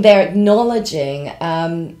they're acknowledging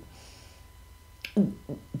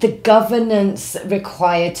the governance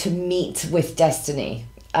required to meet with destiny.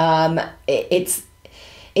 It's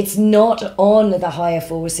not on the higher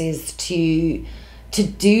forces to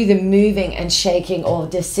do the moving and shaking or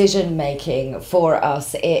decision making for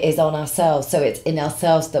us. It is on ourselves. So it's in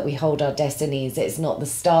ourselves that we hold our destinies. It's not the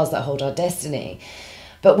stars that hold our destiny.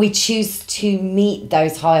 But we choose to meet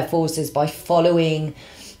those higher forces by following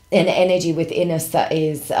an energy within us that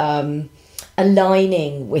is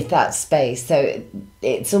aligning with that space. So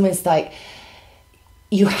it's almost like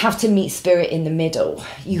you have to meet spirit in the middle.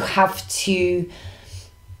 You have to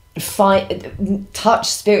touch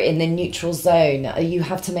spirit in the neutral zone. You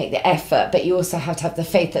have to make the effort, but you also have to have the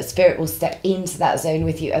faith that spirit will step into that zone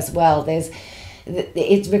with you as well.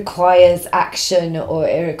 It requires action, or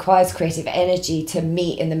it requires creative energy to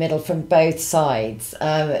meet in the middle from both sides.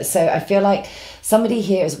 So I feel like somebody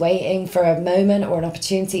here is waiting for a moment or an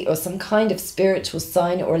opportunity or some kind of spiritual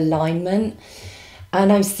sign or alignment.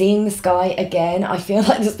 And I'm seeing the sky again. I feel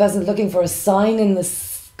like this person's looking for a sign in the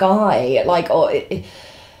sky,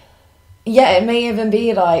 it may even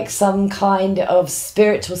be like some kind of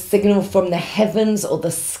spiritual signal from the heavens or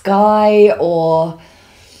the sky, or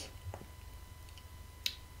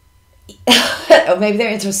maybe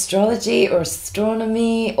they're into astrology or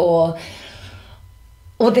astronomy, or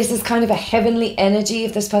this is kind of a heavenly energy.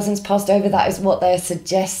 If this person's passed over, that is what they're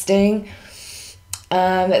suggesting.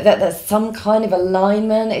 That there's some kind of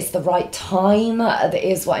alignment. It's the right time. That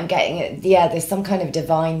is what I'm getting. Yeah, there's some kind of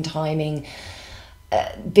divine timing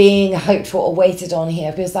being hoped for or waited on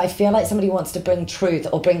here, because I feel like somebody wants to bring truth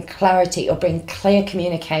or bring clarity or bring clear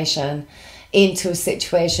communication into a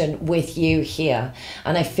situation with you here.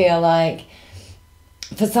 And I feel like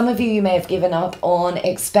for some of you, you may have given up on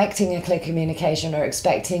expecting a clear communication or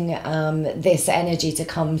expecting this energy to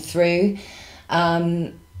come through.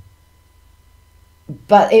 But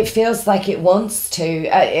it feels like it wants to.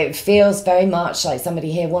 It feels very much like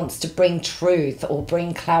somebody here wants to bring truth or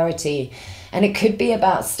bring clarity. And it could be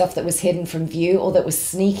about stuff that was hidden from view, or that was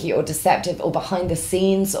sneaky or deceptive or behind the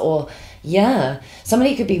scenes, or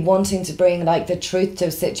somebody could be wanting to bring like the truth to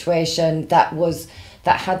a situation that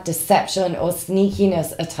had deception or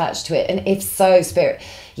sneakiness attached to it. And if so, spirit,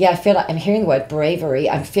 I feel like I'm hearing the word bravery.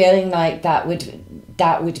 I'm feeling like that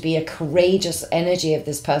would be a courageous energy of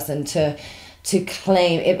this person to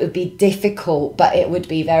claim. It would be difficult, but it would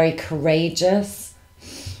be very courageous.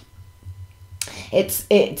 It's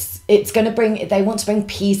going to bring, they want to bring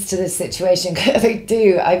peace to this situation. They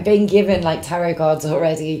do. I've been given like tarot cards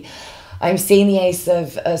already. I'm seeing the Ace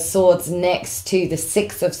of Swords next to the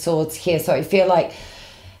Six of Swords here. So I feel like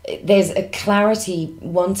there's a clarity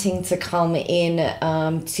wanting to come in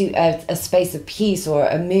to a space of peace, or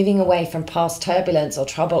a moving away from past turbulence or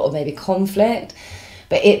trouble or maybe conflict.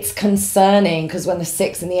 But it's concerning because when the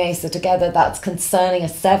 6 and the Ace are together, that's concerning a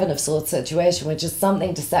 7 of Swords situation, which is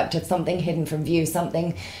something deceptive, something hidden from view,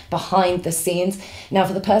 something behind the scenes. Now,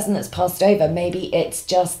 for the person that's passed over, maybe it's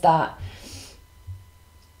just that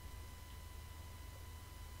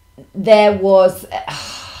there was...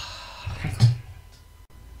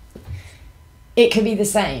 It could be the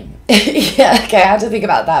same. Yeah, okay, I had to think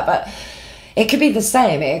about that, but it could be the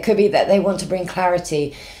same. It could be that they want to bring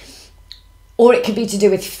clarity. Or it could be to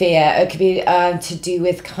do with fear. It could be to do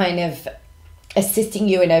with kind of assisting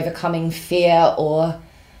you in overcoming fear, or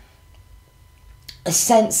a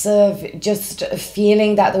sense of just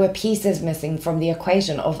feeling that there were pieces missing from the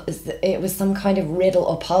equation. Of it was some kind of riddle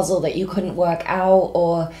or puzzle that you couldn't work out,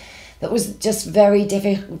 or that was just very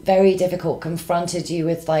difficult, confronted you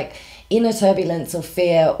with like inner turbulence or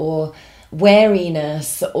fear or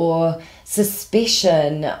wariness or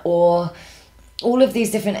suspicion, or all of these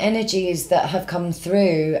different energies that have come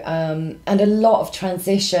through, and a lot of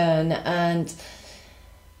transition and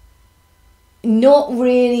not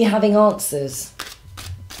really having answers.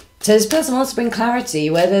 So this person wants to bring clarity,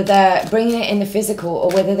 whether they're bringing it in the physical or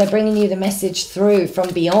whether they're bringing you the message through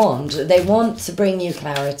from beyond. They want to bring you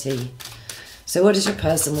clarity. So what does your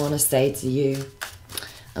person want to say to you?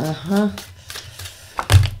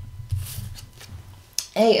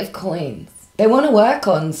 Eight of Coins. They want to work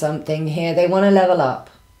on something here. They want to level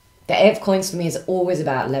up. The Eight of Coins for me is always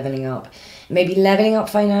about leveling up. Maybe leveling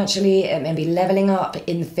up financially. It may be leveling up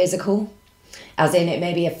in the physical. As in, it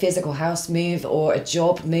may be a physical house move or a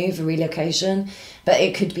job move, a relocation. But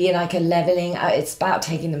it could be like a leveling. It's about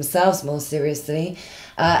taking themselves more seriously.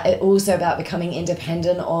 It's also about becoming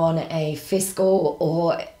independent on a fiscal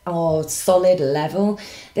or solid level.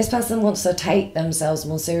 This person wants to take themselves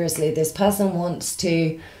more seriously. This person wants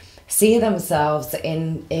to see themselves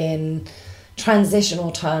in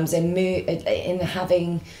transitional terms, in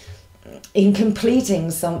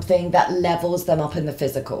completing something that levels them up in the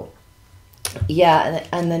physical. Yeah,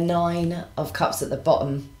 and the 9 of Cups at the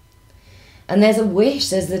bottom. And there's a wish,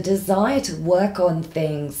 there's a desire to work on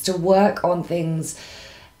things,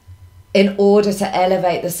 in order to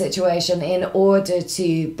elevate the situation, in order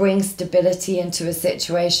to bring stability into a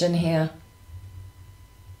situation here.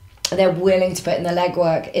 They're willing to put in the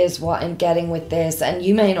legwork is what I'm getting with this. And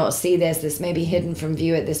you may not see this. This may be hidden from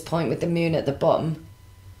view at this point with the moon at the bottom.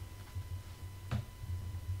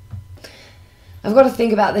 I've got to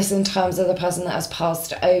think about this in terms of the person that has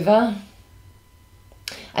passed over.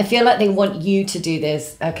 I feel like they want you to do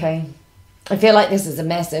this, okay? I feel like this is a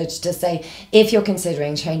message to say, if you're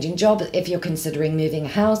considering changing jobs, if you're considering moving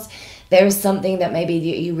house, there is something that maybe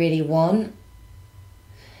you really want.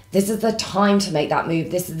 This is the time to make that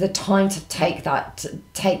move. This is the time to take that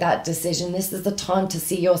decision. This is the time to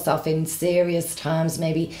see yourself in serious terms,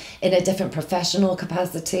 maybe in a different professional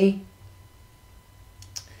capacity.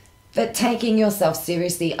 But taking yourself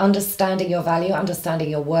seriously, understanding your value, understanding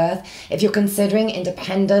your worth. If you're considering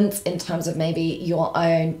independence in terms of maybe your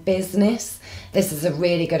own business, this is a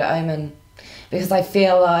really good omen. Because I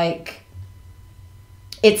feel like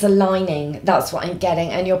it's aligning. That's what I'm getting.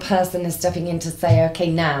 And your person is stepping in to say, okay,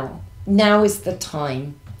 now is the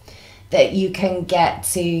time that you can get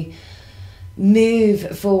to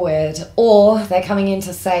move forward. Or they're coming in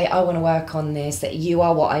to say, I want to work on this, that you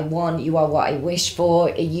are what I want, you are what I wish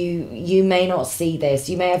for. You may not see this,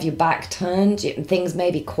 you may have your back turned, things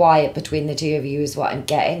may be quiet between the two of you is what I'm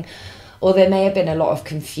getting. Or there may have been a lot of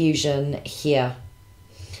confusion here,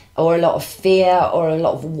 or a lot of fear, or a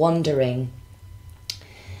lot of wondering.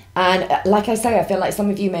 And like I say, I feel like some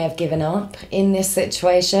of you may have given up in this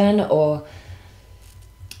situation, or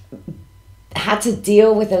had to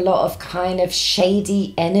deal with a lot of kind of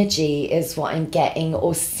shady energy is what I'm getting,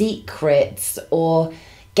 or secrets, or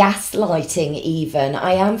gaslighting even.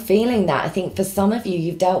 I am feeling that. I think for some of you,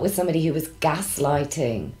 you've dealt with somebody who was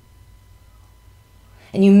gaslighting.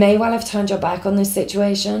 And you may well have turned your back on this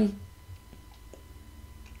situation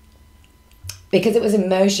because it was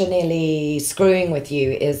emotionally screwing with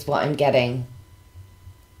you is what I'm getting.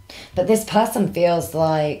 But this person feels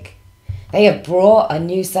like they have brought a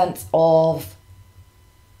new sense of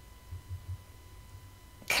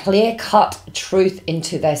clear-cut truth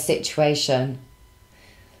into their situation.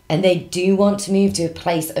 And they do want to move to a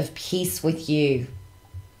place of peace with you.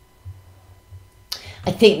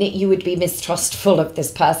 I think that you would be mistrustful of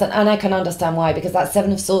this person. And I can understand why, because that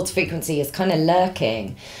 7 of Swords frequency is kind of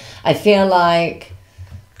lurking. I feel like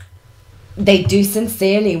they do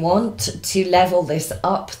sincerely want to level this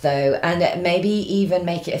up though, and maybe even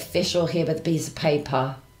make it official here with a piece of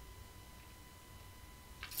paper.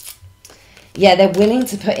 Yeah, they're willing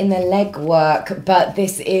to put in the legwork, but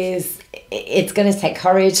this is it's going to take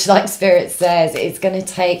courage, like Spirit says. It's going to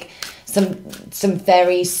take some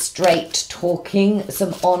very straight talking,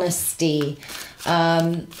 some honesty,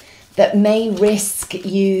 that may risk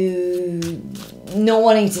you not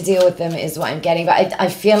wanting to deal with them, is what I'm getting. But I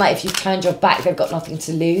feel like if you've turned your back, they've got nothing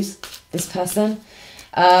to lose, this person.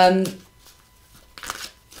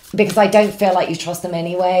 Because I don't feel like you trust them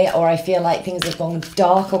anyway, or I feel like things have gone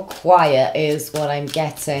dark or quiet is what I'm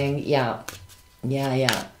getting. Yeah.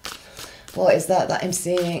 What is that I'm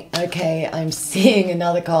seeing? Okay, I'm seeing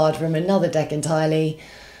another card from another deck entirely.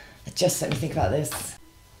 Just let me think about this.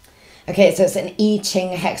 Okay, so it's an I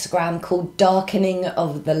Ching hexagram called Darkening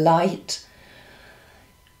of the Light.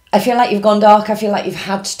 I feel like you've gone dark. I feel like you've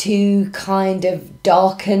had to kind of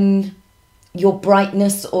darken your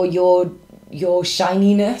brightness or your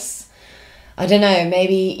shininess. I don't know,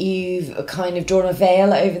 maybe you've kind of drawn a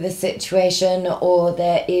veil over the situation, or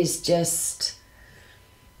there is just,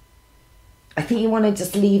 I think you want to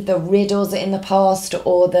just leave the riddles in the past,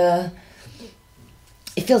 or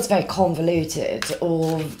it feels very convoluted,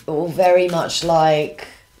 or very much like,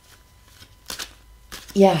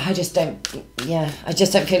 I just don't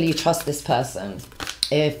feel you trust this person,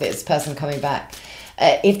 if it's a person coming back.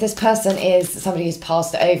 If this person is somebody who's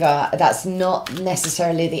passed over, that's not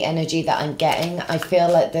necessarily the energy that I'm getting. I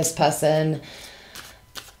feel like this person,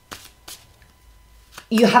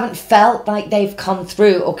 you haven't felt like they've come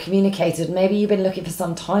through or communicated. Maybe you've been looking for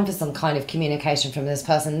some time for some kind of communication from this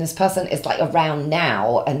person. This person is like around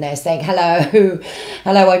now, and they're saying, hello,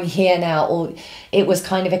 I'm here now. Or it was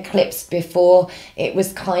kind of eclipsed before. It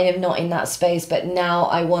was kind of not in that space, but now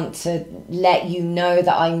I want to let you know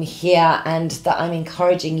that I'm here and that I'm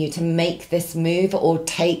encouraging you to make this move, or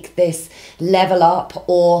take this level up,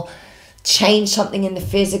 or change something in the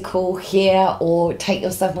physical here, or take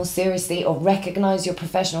yourself more seriously, or recognize your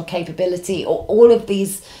professional capability, or all of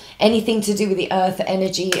these, anything to do with the earth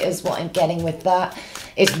energy is what I'm getting with that.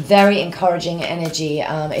 It's very encouraging energy.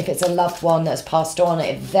 If it's a loved one that's passed on,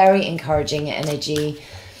 it's very encouraging energy.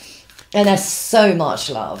 And there's so much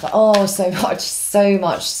love. Oh, so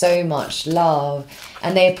much love.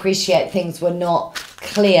 And they appreciate things were not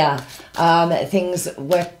clear. Things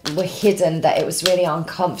were hidden, that it was really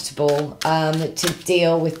uncomfortable to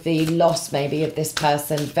deal with the loss maybe of this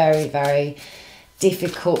person. Very, very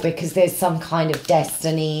difficult, because there's some kind of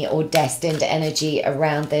destiny or destined energy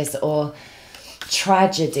around this, or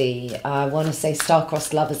tragedy. I want to say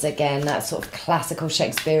star-crossed lovers again, that sort of classical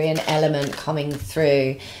Shakespearean element coming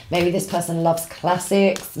through. Maybe this person loves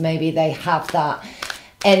classics. Maybe they have that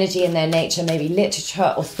energy in their nature. Maybe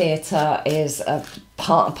literature or theatre is a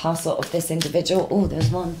part and parcel of this individual. Oh,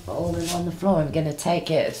 there's one falling on the floor. I'm going to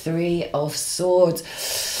take it. 3 of Swords.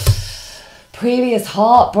 Previous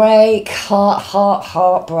heartbreak.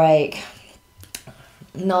 Heartbreak.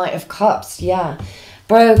 Knight of Cups. Yeah.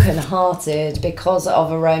 Broken-hearted because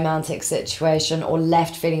of a romantic situation, or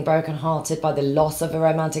left feeling broken-hearted by the loss of a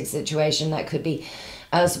romantic situation. That could be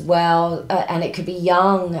as well, and it could be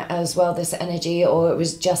young as well, this energy, or it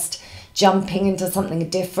was just jumping into something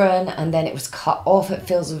different and then it was cut off. It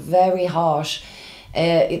feels very harsh.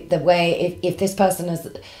 The way, if this person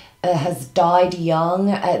has died young,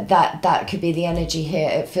 that could be the energy here.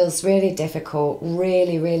 It feels really difficult,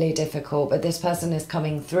 really difficult, but this person is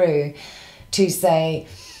coming through to say,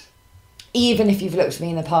 even if you've looked at me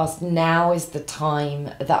in the past, now is the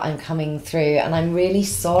time that I'm coming through. And I'm really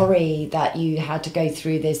sorry that you had to go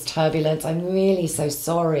through this turbulence. I'm really so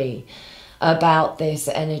sorry about this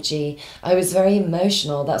energy. I was very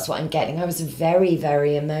emotional. That's what I'm getting. I was very,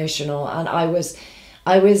 very emotional. And I was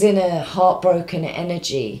in a heartbroken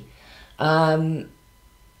energy.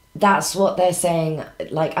 That's what they're saying.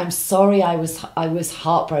 Like, I'm sorry I was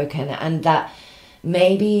heartbroken, and that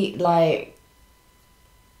maybe like,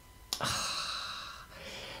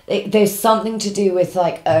 there's something to do with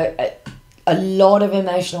like a lot of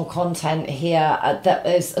emotional content here that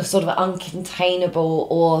is sort of uncontainable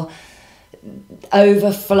or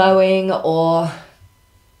overflowing, or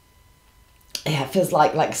it feels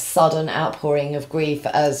like sudden outpouring of grief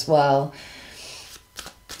as well.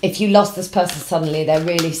 If you lost this person suddenly, they're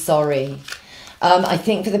really sorry. I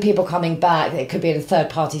think for the people coming back, it could be in a third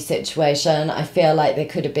party situation. I feel like there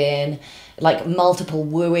could have been like multiple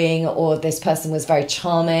wooing, or this person was very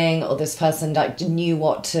charming, or this person like knew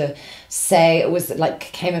what to say. It was like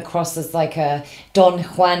came across as like a Don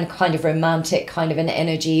Juan kind of romantic kind of an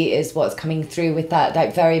energy is what's coming through with that,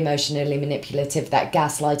 like very emotionally manipulative, that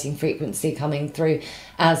gaslighting frequency coming through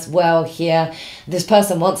as well here. This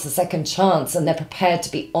person wants a second chance, and they're prepared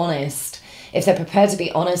to be honest. If they're prepared to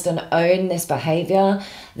be honest and own this behavior,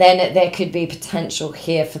 then there could be potential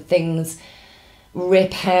here for things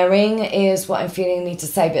repairing is what I'm feeling I need to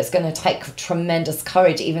say, but it's going to take tremendous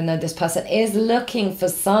courage, even though this person is looking for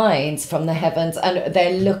signs from the heavens, and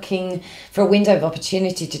they're looking for a window of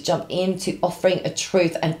opportunity to jump into offering a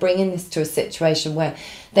truth and bringing this to a situation where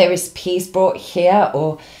there is peace brought here,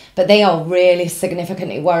 but they are really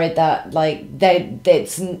significantly worried that like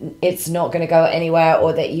it's not going to go anywhere,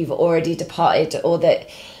 or that you've already departed, or that,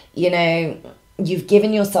 you know, you've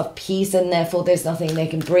given yourself peace and therefore there's nothing they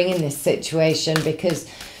can bring in this situation, because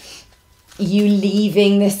you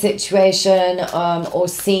leaving this situation, or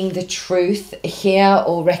seeing the truth here,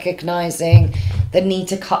 or recognizing the need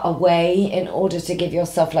to cut away in order to give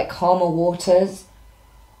yourself like calmer waters,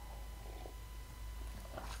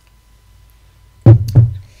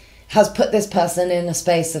 has put this person in a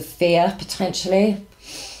space of fear potentially.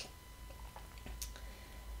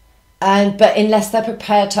 But unless they're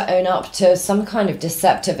prepared to own up to some kind of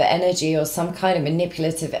deceptive energy or some kind of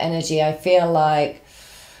manipulative energy, I feel like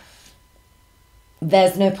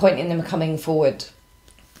there's no point in them coming forward.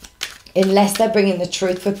 Unless they're bringing the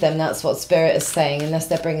truth with them, that's what Spirit is saying, unless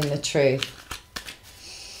they're bringing the truth.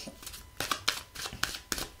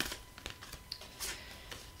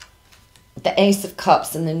 The Ace of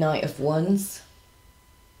Cups and the Knight of Wands.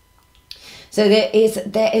 So there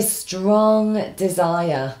is strong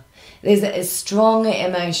desire. There's a strong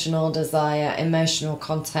emotional desire, emotional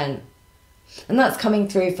content. And that's coming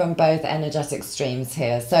through from both energetic streams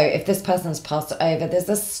here. So if this person's passed over, there's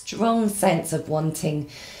a strong sense of wanting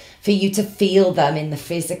for you to feel them in the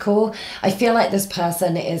physical. I feel like this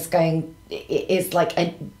person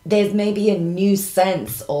there's maybe a new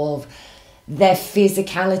sense of their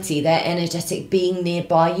physicality, their energetic being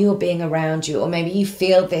nearby you or being around you, or maybe you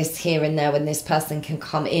feel this here and there when this person can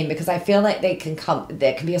come in, because I feel like there can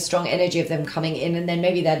be a strong energy of them coming in and then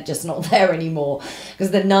maybe they're just not there anymore,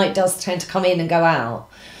 because the night does tend to come in and go out.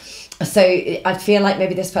 So I feel like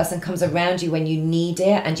maybe this person comes around you when you need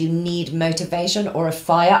it and you need motivation or a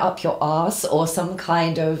fire up your arse or some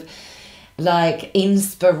kind of like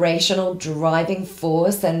inspirational driving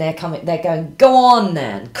force, and they're going, go on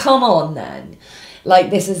then, come on then. Like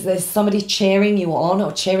there's somebody cheering you on,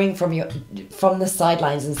 or cheering from the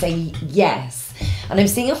sidelines and saying yes. And I'm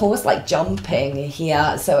seeing a horse like jumping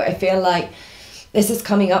here, so I feel like this is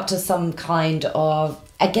coming up to some kind of,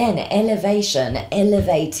 again, elevating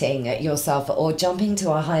yourself, or jumping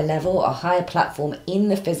to a higher level, a higher platform in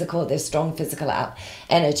the physical. There's strong physical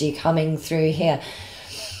energy coming through here.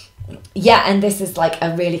 Yeah, and this is like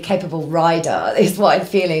a really capable rider is what I'm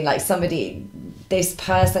feeling. Like this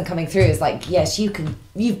person coming through is like, yes,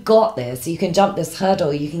 you've got this, you can jump this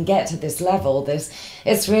hurdle, you can get to this level.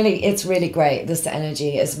 It's really great. This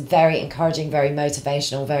energy is very encouraging, very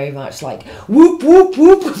motivational, very much like whoop whoop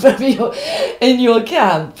whoop in your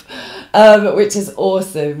camp, which is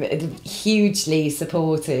awesome. Hugely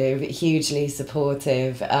supportive.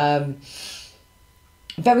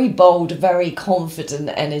 Very bold, very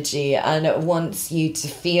confident energy, and it wants you to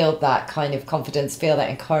feel that kind of confidence, feel that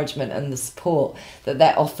encouragement and the support that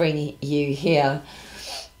they're offering you here.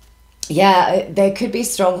 Yeah, there could be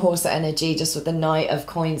strong horse energy just with the Knight of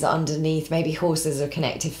Coins underneath. Maybe horses are a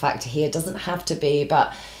connective factor here. It doesn't have to be,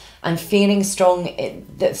 but I'm feeling strongly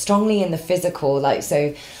in the physical. Like,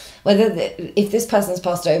 so if this person's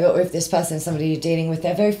passed over or if this person is somebody you're dealing with,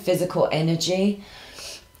 they're very physical energy.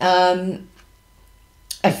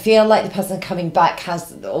 I feel like the person coming back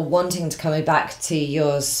wanting to come back to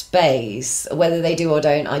your space, whether they do or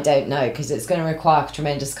don't, I don't know, because it's going to require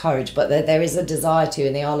tremendous courage, but there is a desire to,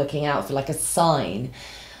 and they are looking out for like a sign.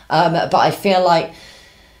 But I feel like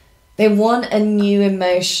they want a new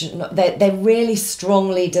emotion. They're really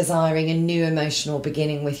strongly desiring a new emotional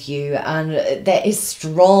beginning with you, and there is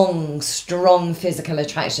strong physical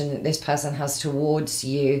attraction that this person has towards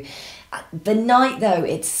you. The Knight, though,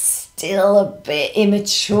 it's still a bit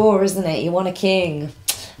immature, isn't it? You want a king.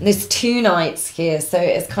 And there's two knights here, so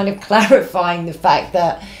it's kind of clarifying the fact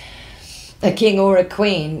that a king or a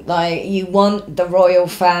queen, like, you want the royal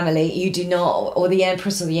family, you do not, or the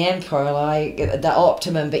empress or the emperor, like the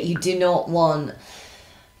optimum, but you do not want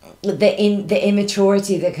the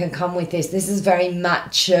immaturity that can come with this. This is very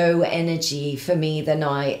macho energy for me, the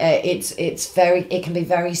Knight. It can be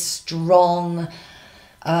very strong,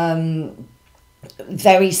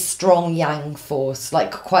 very strong yang force,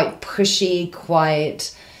 like quite pushy,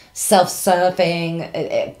 quite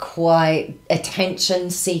self-serving, quite attention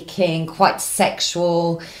seeking, quite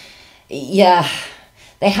sexual. Yeah,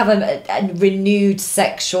 they have a renewed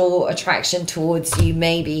sexual attraction towards you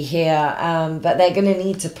maybe here, but they're going to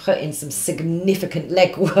need to put in some significant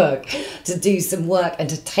legwork to do some work and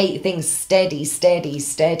to take things steady.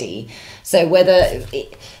 So whether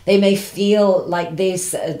they may feel like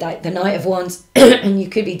this, like the Knight of Wands, and you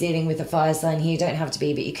could be dealing with a fire sign here, you don't have to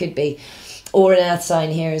be, but you could be, or an earth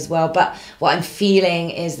sign here as well. But what I'm feeling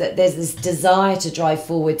is that there's this desire to drive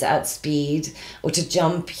forwards at speed, or to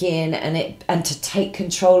jump in and to take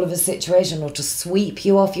control of a situation, or to sweep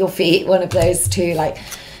you off your feet. One of those two, like,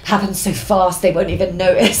 happens so fast they won't even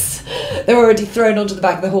notice. They're already thrown onto the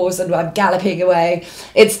back of the horse and I'm galloping away.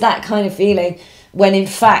 It's that kind of feeling, when in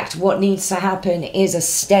fact what needs to happen is a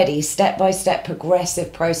steady, step-by-step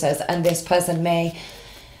progressive process. And this person may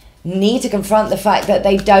need to confront the fact that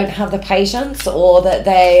they don't have the patience, or that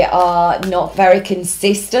they are not very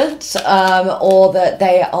consistent, or that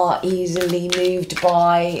they are easily moved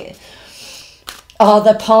by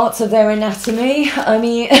other parts of their anatomy. I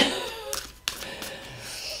mean,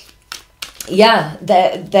 yeah,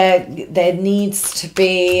 there needs to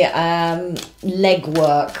be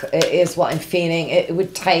legwork is what I'm feeling. It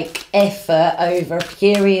would take effort over a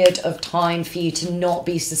period of time for you to not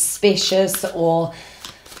be suspicious, or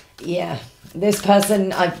yeah, this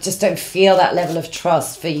person, I just don't feel that level of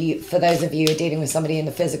trust for you. For those of you who are dealing with somebody in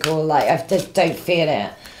the physical, like, I just don't feel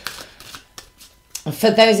it.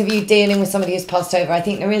 For those of you dealing with somebody who's passed over, I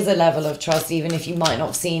think there is a level of trust, even if you might not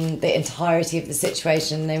have seen the entirety of the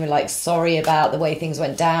situation. They were like sorry about the way things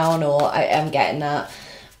went down, or I am getting that.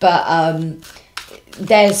 But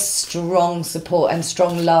there's strong support and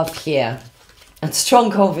strong love here. And strong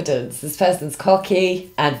confidence. This person's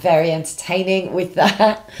cocky and very entertaining with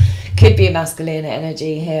that. Could be a masculine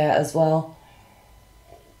energy here as well.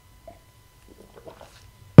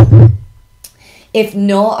 If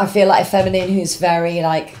not, I feel like a feminine who's very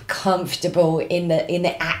like comfortable in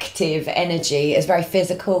the active energy, is very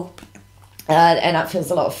physical. And that feels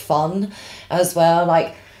a lot of fun as well.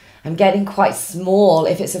 Like, I'm getting quite small.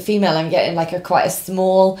 If it's a female, I'm getting like quite a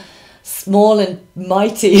small and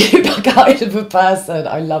mighty kind of a person.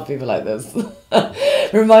 I love people like this.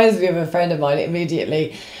 Reminds me of a friend of mine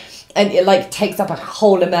immediately. And it like takes up a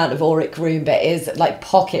whole amount of auric room, but is like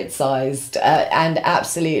pocket sized, and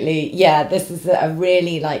absolutely, yeah, this is a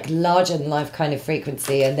really like larger than life kind of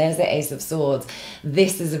frequency. And there's the Ace of Swords.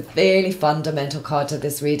 This is a very fundamental card to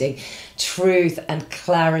this reading. Truth and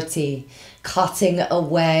clarity, cutting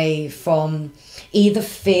away from either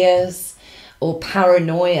fears or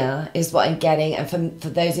paranoia is what I'm getting. And for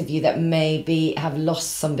those of you that maybe have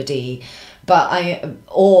lost somebody,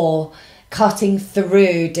 or cutting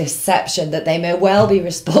through deception that they may well be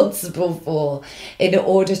responsible for, in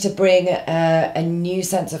order to bring a new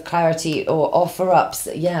sense of clarity, or offer up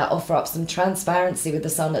some transparency with the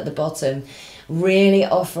sun at the bottom. Really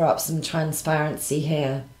offer up some transparency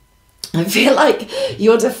here. I feel like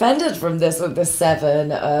you're defended from this with the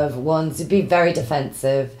Seven of Wands. You'd be very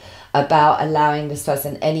defensive about allowing this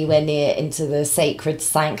person anywhere near into the sacred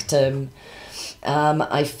sanctum.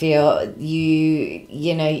 I feel you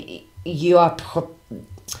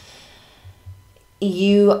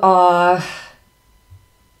are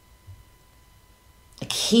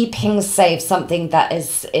keeping safe something that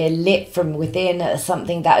is lit from within,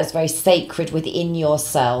 something that is very sacred within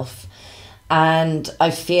yourself. And I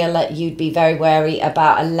feel like you'd be very wary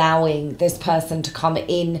about allowing this person to come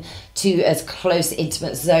in to as close,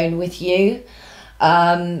 intimate zone with you.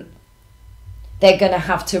 They're going to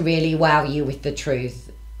have to really wow you with the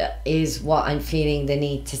truth, is what I'm feeling the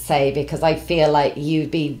need to say, because I feel like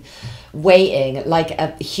you'd be waiting like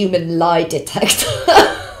a human lie detector.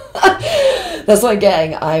 That's what I'm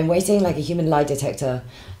getting. I'm waiting like a human lie detector.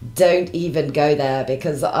 Don't even go there,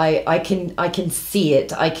 because I can see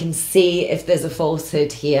it. I can see if there's a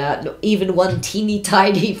falsehood here, even one teeny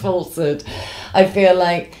tiny falsehood. I feel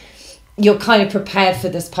like you're kind of prepared for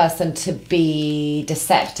this person to be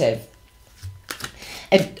deceptive.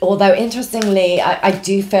 And although interestingly, I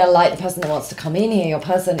do feel like the person that wants to come in here, your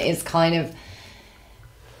person is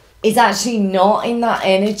actually not in that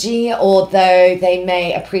energy, although they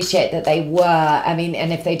may appreciate that they were. I mean,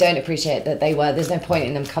 and if they don't appreciate that they were, there's no point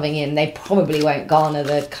in them coming in. They probably won't garner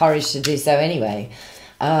the courage to do so anyway,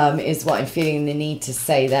 is what I'm feeling the need to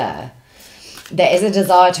say there. There is a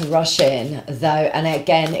desire to rush in, though, and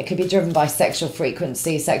again, it could be driven by sexual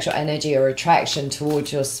frequency, sexual energy, or attraction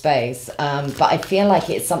towards your space. But I feel like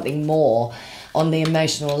it's something more on the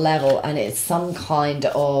emotional level, and it's some kind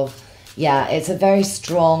of, yeah, it's a very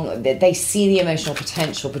strong, they see the emotional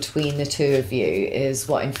potential between the two of you, is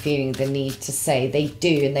what I'm feeling the need to say. They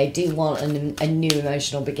do, and they do want a new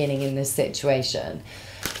emotional beginning in this situation.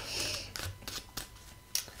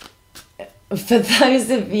 For those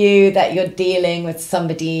of you that you're dealing with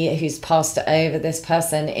somebody who's passed over, this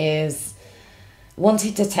person is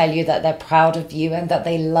wanting to tell you that they're proud of you and that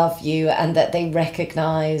they love you and that they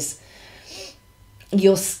recognize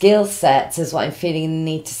your skill sets, is what I'm feeling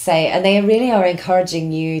the need to say. And they really are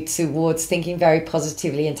encouraging you towards thinking very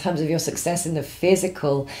positively in terms of your success in the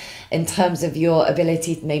physical, in terms of your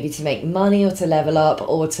ability maybe to make money or to level up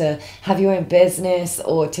or to have your own business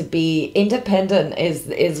or to be independent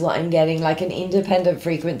is what I'm getting. Like an independent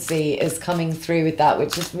frequency is coming through with that,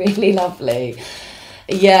 which is really lovely.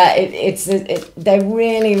 Yeah, they're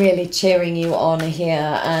really, really cheering you on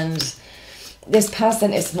here. And this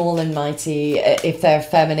person is small and mighty if they're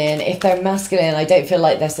feminine. If they're masculine, I don't feel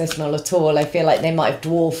like they're so small at all. I feel like they might have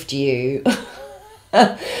dwarfed you.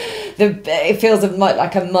 It feels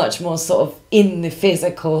like a much more sort of in the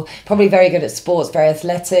physical, probably very good at sports, very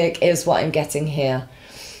athletic is what I'm getting here.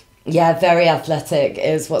 Yeah, very athletic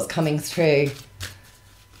is what's coming through.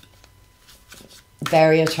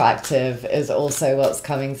 Very attractive is also what's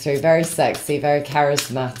coming through. Very sexy, very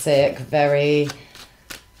charismatic, very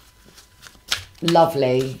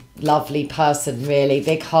lovely person, really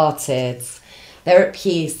big-hearted. They're at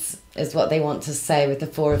peace is what they want to say with the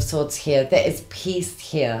Four of Swords here. There is peace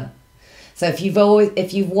here. So if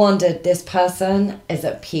you've wondered, this person is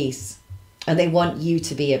at peace and they want you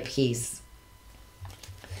to be at peace.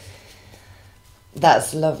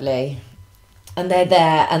 That's lovely. And they're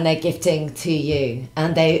there and they're gifting to you,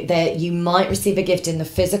 and you might receive a gift in the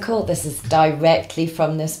physical. This is directly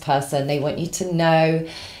from this person. They want you to know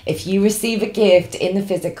if you receive a gift in the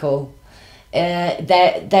physical,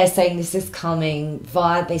 they're saying this is coming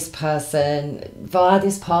via this person, via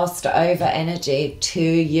this passed over energy to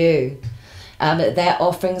you. They're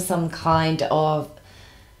offering some kind of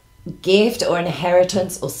gift or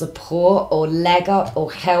inheritance or support or leg up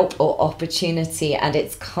or help or opportunity, and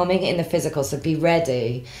it's coming in the physical. So be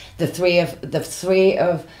ready. The three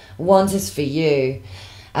of wands is for you,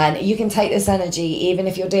 and you can take this energy even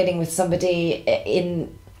if you're dealing with somebody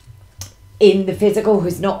in the physical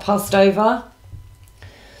who's not passed over.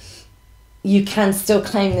 You can still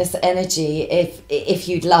claim this energy if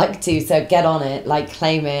you'd like to. So get on it, like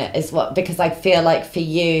claim it is what, because I feel like for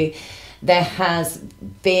you there has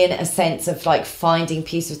been a sense of like finding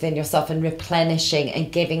peace within yourself and replenishing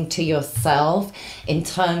and giving to yourself in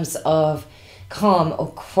terms of calm or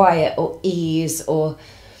quiet or ease or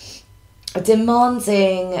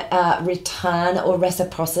demanding return or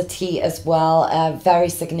reciprocity as well. Very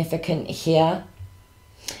significant here.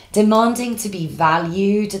 Demanding to be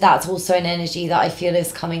valued. That's also an energy that I feel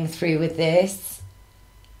is coming through with this.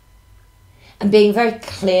 And being very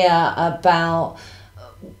clear about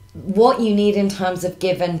what you need in terms of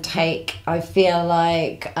give and take. I feel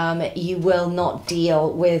like you will not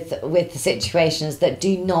deal with the situations that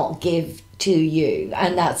do not give to you,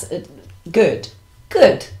 and that's good,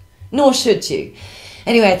 nor should you.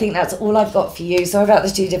 Anyway, I think that's all I've got for you. Sorry about the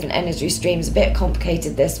two different energy streams, a bit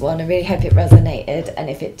complicated this one. I really hope it resonated, and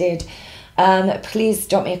if it did, please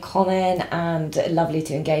drop me a comment, and lovely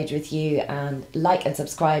to engage with you, and like and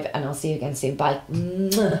subscribe, and I'll see you again soon. Bye.